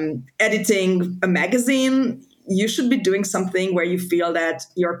 editing a magazine, you should be doing something where you feel that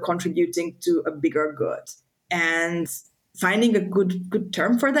you're contributing to a bigger good. And finding a good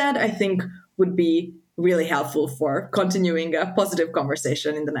term for that, I think, would be really helpful for continuing a positive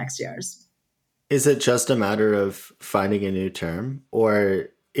conversation in the next years. Is it just a matter of finding a new term, or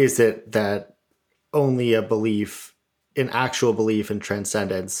is it that only an actual belief in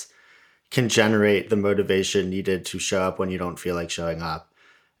transcendence can generate the motivation needed to show up when you don't feel like showing up?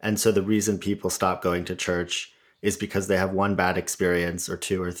 And so the reason people stop going to church is because they have one bad experience or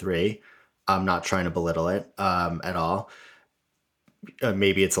two or three. I'm not trying to belittle it at all.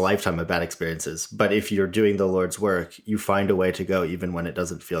 Maybe it's a lifetime of bad experiences. But if you're doing the Lord's work, you find a way to go even when it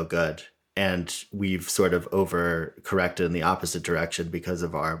doesn't feel good. And we've sort of overcorrected in the opposite direction because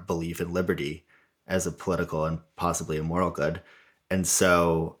of our belief in liberty as a political and possibly a moral good. And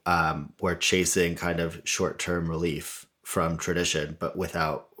so we're chasing kind of short-term relief from tradition, but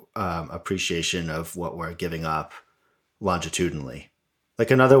without appreciation of what we're giving up longitudinally. Like,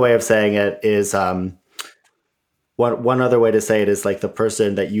 another way of saying it is, one other way to say it is like the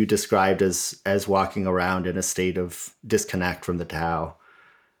person that you described as walking around in a state of disconnect from the Tao.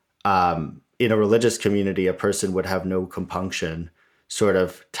 In a religious community, a person would have no compunction sort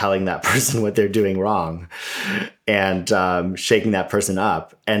of telling that person what they're doing wrong and shaking that person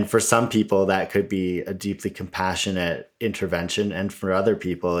up. And for some people, that could be a deeply compassionate intervention. And for other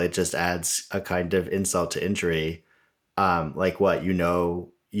people, it just adds a kind of insult to injury. Like, what,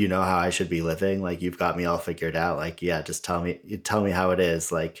 how I should be living? Like, you've got me all figured out. Like, yeah, just tell me how it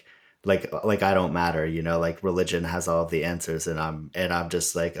is. Like I don't matter, like religion has all of the answers and I'm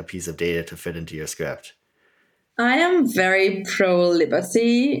just like a piece of data to fit into your script. I am very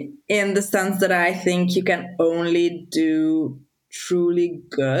pro-liberty in the sense that I think you can only do truly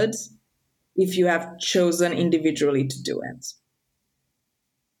good if you have chosen individually to do it.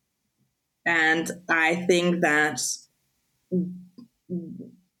 And I think that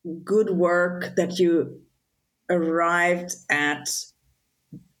good work that you arrived at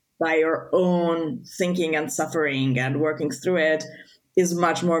by your own thinking and suffering and working through it is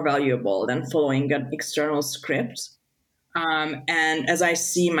much more valuable than following an external script. And as I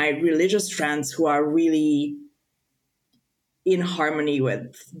see my religious friends who are really in harmony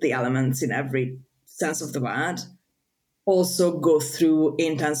with the elements in every sense of the word, also go through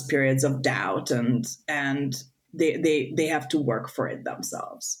intense periods of doubt and they have to work for it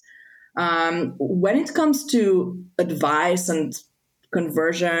themselves. When it comes to advice and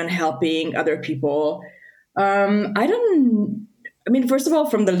conversion, helping other people, I mean, first of all,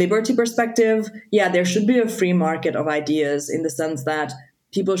 from the liberty perspective, yeah, there should be a free market of ideas in the sense that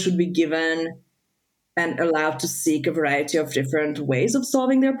people should be given and allowed to seek a variety of different ways of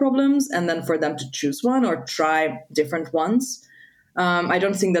solving their problems, and then for them to choose one or try different ones. I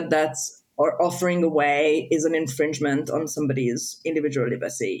don't think that that's or offering a way is an infringement on somebody's individual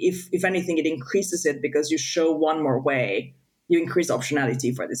liberty. If anything, it increases it because you show one more way, you increase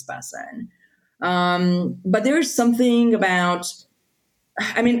optionality for this person. But there is something about,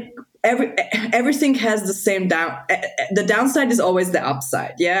 I mean, everything has the same the downside is always the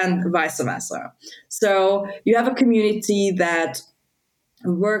upside, yeah, and vice versa. So you have a community that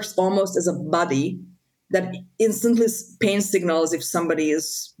works almost as a buddy that instantly pain signals if somebody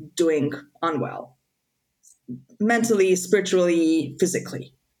is doing unwell, mentally, spiritually,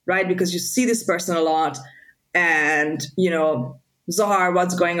 physically, right? Because you see this person a lot, and Zohar,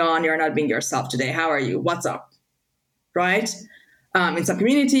 what's going on? You're not being yourself today. How are you? What's up? Right? In some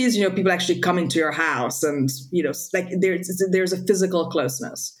communities, people actually come into your house, and like there's a physical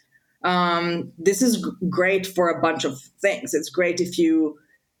closeness. This is great for a bunch of things. It's great if you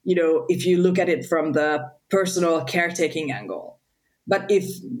look at it from the personal caretaking angle. But if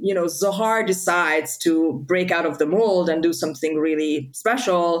Zohar decides to break out of the mold and do something really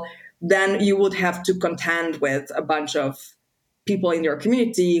special, then you would have to contend with a bunch of people in your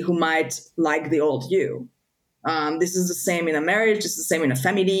community who might like the old you. This is the same in a marriage. This is the same in a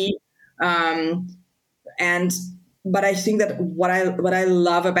family. But I think that what I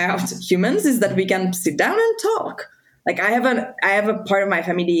love about humans is that we can sit down and talk. Like I have a part of my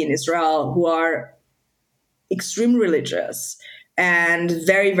family in Israel who are extremely religious, and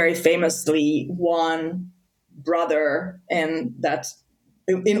very, very famously, one brother in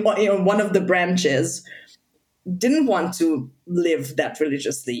one of the branches didn't want to live that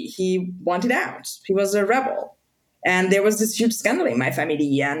religiously. He wanted out. He was a rebel. And there was this huge scandal in my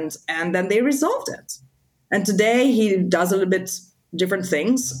family, and then they resolved it. And today he does a little bit different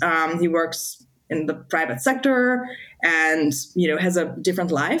things. He works in the private sector and has a different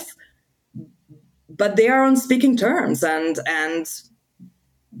life. But they are on speaking terms, and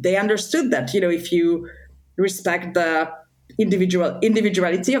they understood that if you respect the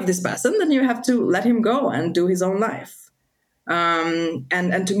individuality of this person, then you have to let him go and do his own life. And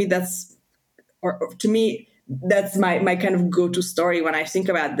to me, that's my kind of go-to story when I think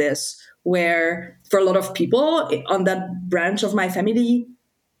about this, where for a lot of people on that branch of my family,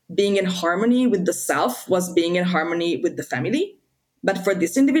 being in harmony with the self was being in harmony with the family. But for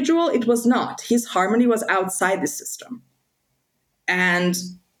this individual, it was not. His harmony was outside the system. And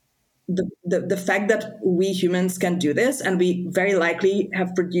the fact that we humans can do this, and we very likely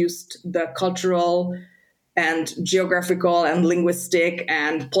have produced the cultural and geographical and linguistic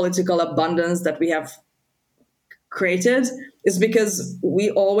and political abundance that we have created, is because we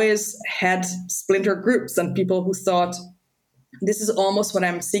always had splinter groups and people who thought, this is almost what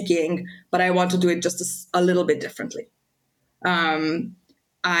I'm seeking, but I want to do it just a little bit differently.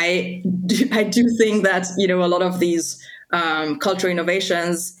 I do think that a lot of these cultural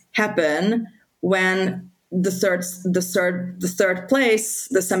innovations happen when the third place,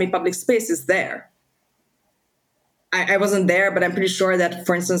 the semi-public space, is there. I wasn't there, but I'm pretty sure that,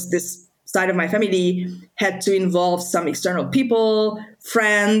 for instance, this side of my family had to involve some external people,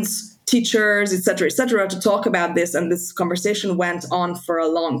 friends, teachers, etc., to talk about this. And this conversation went on for a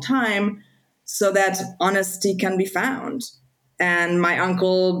long time so that honesty can be found. And my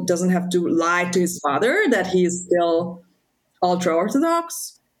uncle doesn't have to lie to his father that he is still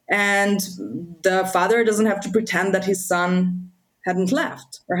ultra-Orthodox. And the father doesn't have to pretend that his son hasn't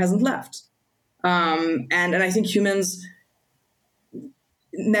left. And I think humans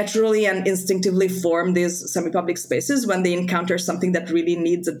naturally and instinctively form these semi-public spaces when they encounter something that really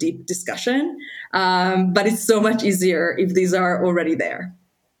needs a deep discussion. But it's so much easier if these are already there.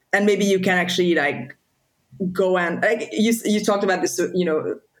 And maybe you can actually go and you talked about this, through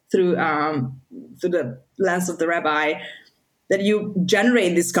the lens of the rabbi, that you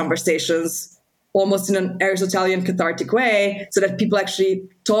generate these conversations almost in an Aristotelian cathartic way, so that people actually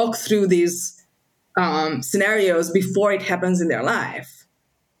talk through these scenarios before it happens in their life,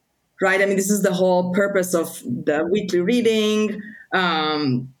 right? I mean, this is the whole purpose of the weekly reading.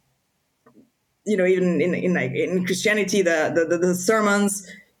 Even in Christianity, the sermons,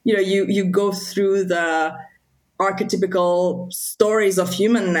 you go through the archetypical stories of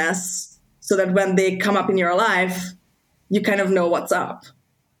humanness, so that when they come up in your life, you kind of know what's up.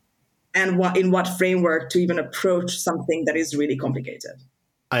 and in what framework to even approach something that is really complicated.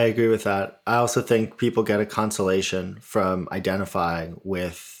 I agree with that. I also think people get a consolation from identifying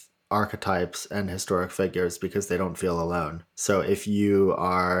with archetypes and historic figures because they don't feel alone. So if you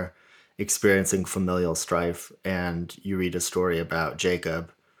are experiencing familial strife and you read a story about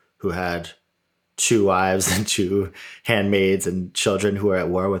Jacob, who had two wives and two handmaids and children who are at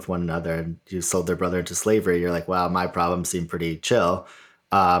war with one another, and you sold their brother into slavery, you're like, wow, my problems seem pretty chill.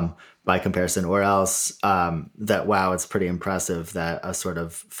 By comparison, or else that, wow, it's pretty impressive that a sort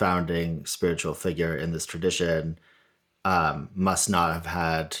of founding spiritual figure in this tradition must not have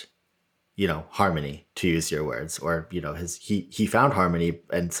had, harmony, to use your words, or he found harmony,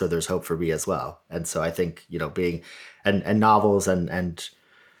 and so there's hope for me as well. And so I think being and novels and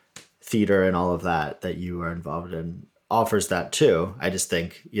theater and all of that you are involved in offers that too. I just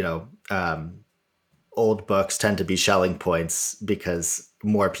think old books tend to be Schelling points because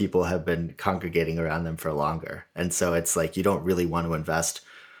more people have been congregating around them for longer. And so it's like you don't really want to invest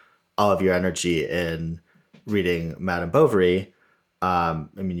all of your energy in reading Madame Bovary. I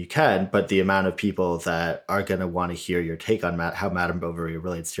mean, you can, but the amount of people that are going to want to hear your take on how Madame Bovary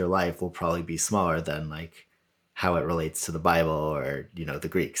relates to your life will probably be smaller than like how it relates to the Bible or, the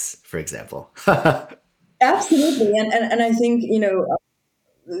Greeks, for example. Absolutely. And I think,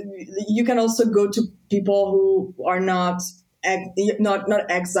 you can also go to people who are not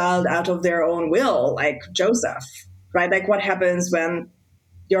exiled out of their own will, like Joseph, right? Like what happens when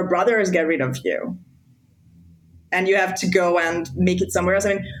your brothers get rid of you and you have to go and make it somewhere else?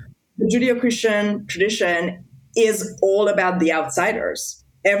 I mean, the Judeo-Christian tradition is all about the outsiders.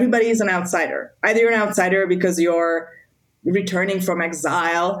 Everybody is an outsider. Either you're an outsider because you're returning from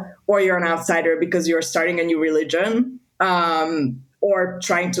exile, or you're an outsider because you're starting a new religion, or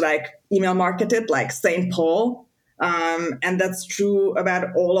trying to like email market it like St. Paul. And that's true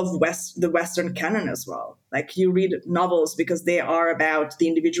about all of the Western canon as well. Like you read novels because they are about the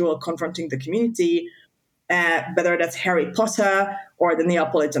individual confronting the community, whether that's Harry Potter or the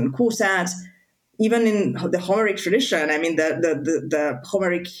Neapolitan Quartet. Even in the Homeric tradition, I mean, the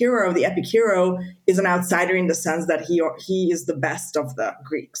Homeric hero, the epic hero, is an outsider in the sense that he is the best of the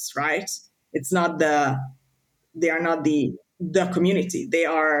Greeks, right? It's not they are not the community. They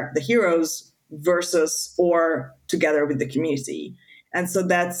are the heroes versus or together with the community. And so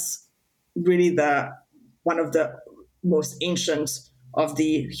that's really one of the most ancient of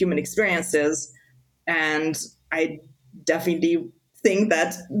the human experiences. And I definitely think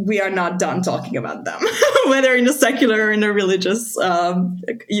that we are not done talking about them, whether in a secular or in a religious,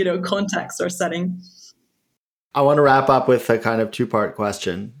 context or setting. I want to wrap up with a kind of two-part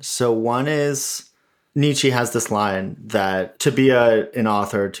question. So one is, Nietzsche has this line that to be an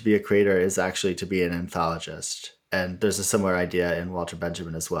author, to be a creator, is actually to be an anthologist. And there's a similar idea in Walter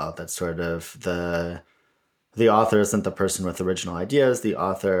Benjamin as well. That sort of the author isn't the person with original ideas. The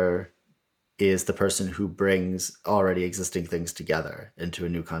author is the person who brings already existing things together into a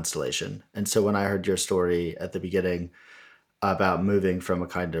new constellation. And so when I heard your story at the beginning about moving from a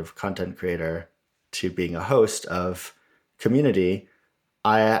kind of content creator to being a host of community,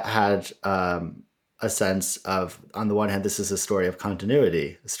 I had a sense of, on the one hand, this is a story of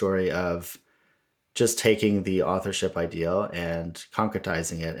continuity, a story of just taking the authorship ideal and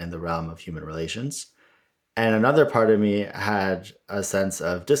concretizing it in the realm of human relations. And another part of me had a sense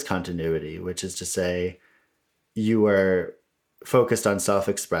of discontinuity, which is to say, you were focused on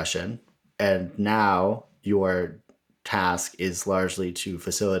self-expression, and now your task is largely to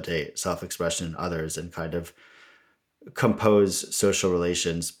facilitate self-expression in others and kind of compose social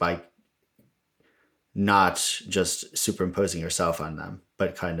relations by not just superimposing yourself on them,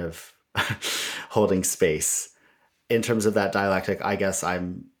 but kind of holding space. In terms of that dialectic, I guess I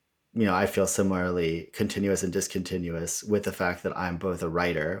feel similarly continuous and discontinuous with the fact that I'm both a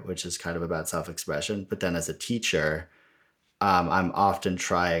writer, which is kind of about self-expression, but then as a teacher, I'm often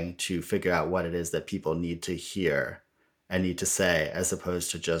trying to figure out what it is that people need to hear and need to say, as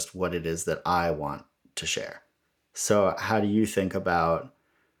opposed to just what it is that I want to share. So how do you think about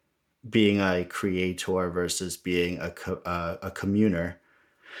being a creator versus being a communer?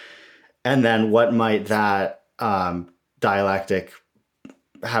 And then what might that dialectic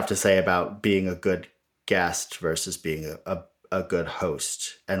have to say about being a good guest versus being a good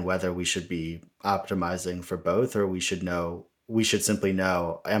host, and whether we should be optimizing for both, or we should simply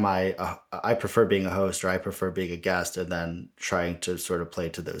know, I prefer being a host or I prefer being a guest, and then trying to sort of play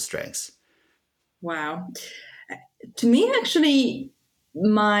to those strengths. Wow. To me, actually,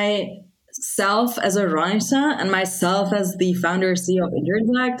 my self as a writer and myself as the founder CEO of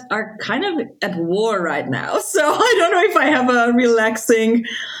Interintellect are kind of at war right now. So I don't know if I have a relaxing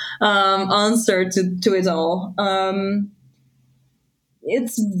answer to it all.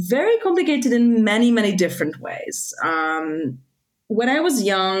 It's very complicated in many, many different ways. When I was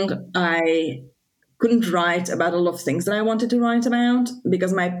young, I couldn't write about a lot of things that I wanted to write about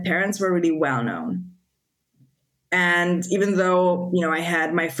because my parents were really well known. And even though, I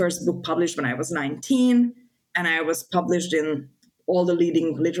had my first book published when I was 19, and I was published in all the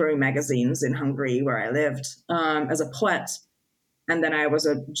leading literary magazines in Hungary where I lived as a poet, and then I was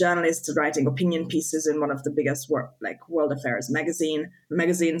a journalist writing opinion pieces in one of the biggest world affairs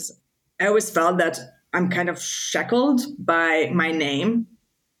magazines. I always felt that I'm kind of shackled by my name,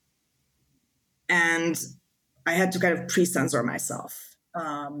 and I had to kind of pre-censor myself.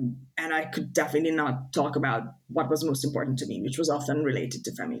 And I could definitely not talk about what was most important to me, which was often related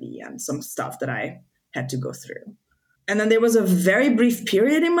to family and some stuff that I had to go through. And then there was a very brief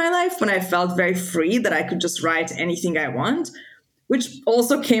period in my life when I felt very free that I could just write anything I want, which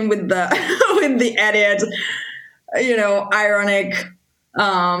also came with the with the added, ironic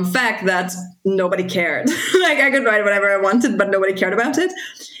fact that nobody cared. Like I could write whatever I wanted, but nobody cared about it.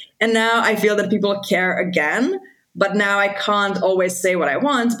 And now I feel that people care again. But now I can't always say what I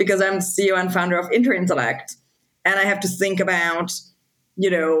want because I'm CEO and founder of Interintellect. And I have to think about,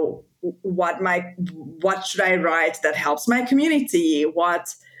 what should I write that helps my community?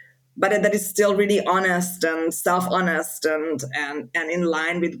 But that is still really honest and self-honest and in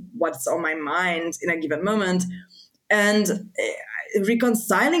line with what's on my mind in a given moment. And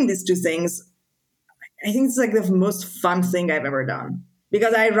reconciling these two things, I think it's like the most fun thing I've ever done.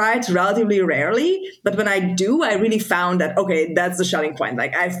 Because I write relatively rarely, but when I do, I really found that, okay, that's the shutting point.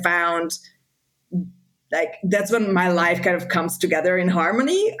 Like I found, that's when my life kind of comes together in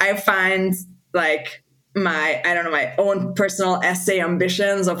harmony. I find my own personal essay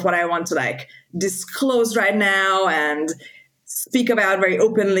ambitions of what I want to disclose right now and speak about very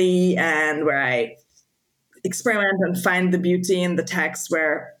openly, and where I experiment and find the beauty in the text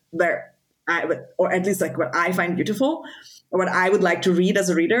or at least what I find beautiful, or what I would like to read as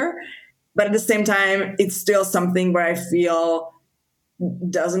a reader. But at the same time, it's still something where I feel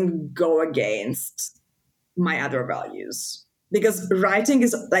doesn't go against my other values. Because writing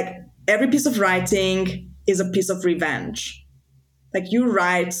is every piece of writing is a piece of revenge. You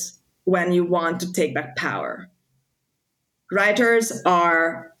write when you want to take back power. Writers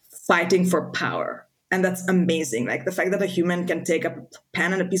are fighting for power. And that's amazing. The fact that a human can take a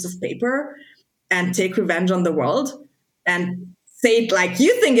pen and a piece of paper and take revenge on the world and say it like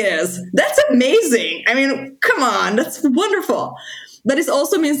you think it is. That's amazing. I mean, come on, that's wonderful. But it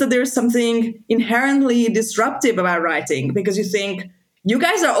also means that there's something inherently disruptive about writing because you think, you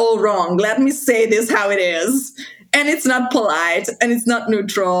guys are all wrong. Let me say this how it is. And it's not polite and it's not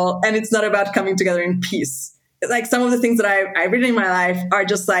neutral and it's not about coming together in peace. Some of the things that I read in my life are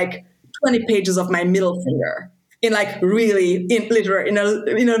just 20 pages of my middle finger in really in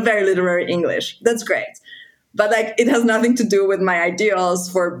a very literary English. That's great. But it has nothing to do with my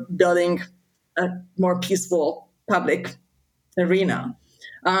ideals for building a more peaceful public arena.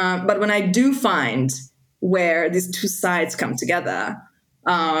 But when I do find where these two sides come together,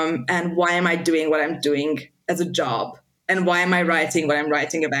 and why am I doing what I'm doing as a job, and why am I writing what I'm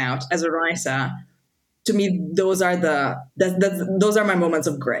writing about as a writer, to me, those are those are my moments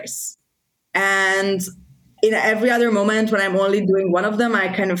of grace. And in every other moment when I'm only doing one of them, I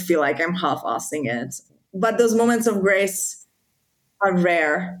kind of feel like I'm half-assing it. But those moments of grace are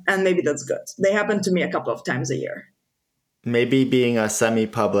rare, and maybe that's good. They happen to me a couple of times a year. Maybe being a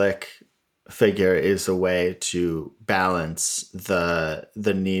semi-public figure is a way to balance the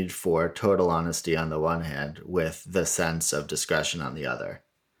need for total honesty on the one hand with the sense of discretion on the other.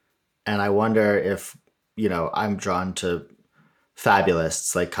 And I wonder if, I'm drawn to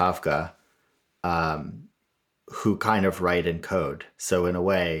fabulists like Kafka, who kind of write in code. So in a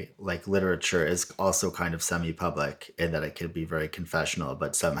way, literature is also kind of semi-public in that it can be very confessional,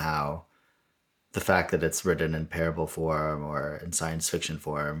 but somehow the fact that it's written in parable form or in science fiction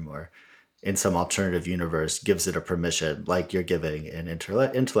form or in some alternative universe gives it a permission, like you're giving an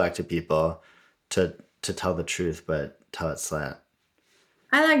intellect to people to tell the truth, but tell it slant.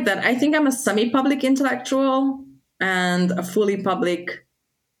 I like that. I think I'm a semi-public intellectual and a fully public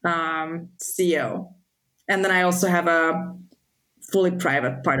CEO. And then I also have a fully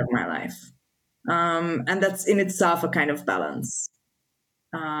private part of my life. And that's in itself a kind of balance.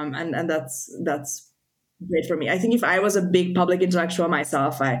 And that's great for me. I think if I was a big public intellectual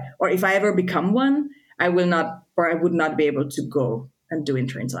myself, or if I ever become one, I would not be able to go and do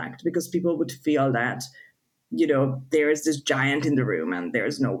Interintellect, because people would feel that, there is this giant in the room and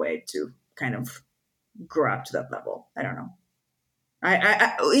there's no way to kind of grow up to that level. I don't know.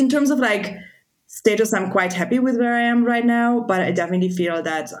 I in terms of like status, I'm quite happy with where I am right now, but I definitely feel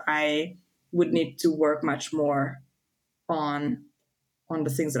that I would need to work much more on the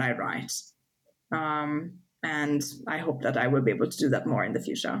things that I write. And I hope that I will be able to do that more in the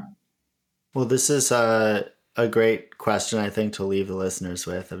future. Well, this is a great question, I think, to leave the listeners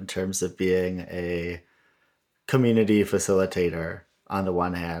with in terms of being a community facilitator on the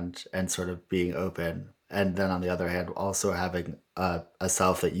one hand and sort of being open. And then on the other hand, also having a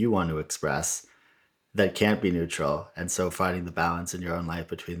self that you want to express that can't be neutral. And so finding the balance in your own life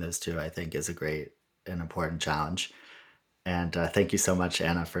between those two, I think, is a great and important challenge. And thank you so much,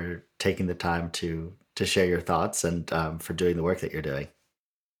 Anna, for taking the time to share your thoughts and for doing the work that you're doing.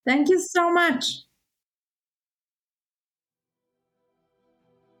 Thank you so much.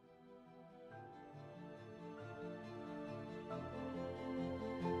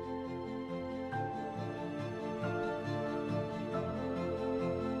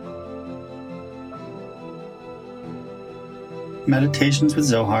 Meditations with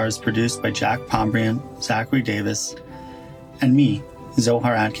Zohar is produced by Jack Pombrian, Zachary Davis, and me,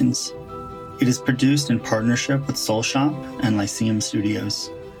 Zohar Adkins. It is produced in partnership with Soul Shop and Lyceum Studios.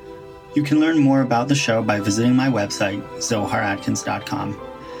 You can learn more about the show by visiting my website, zoharadkins.com.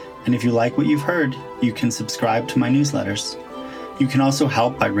 And if you like what you've heard, you can subscribe to my newsletters. You can also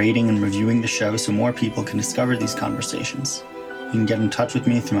help by rating and reviewing the show so more people can discover these conversations. You can get in touch with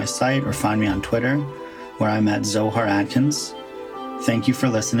me through my site or find me on Twitter, where I'm at Zohar Adkins. Thank you for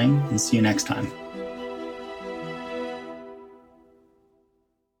listening, and see you next time.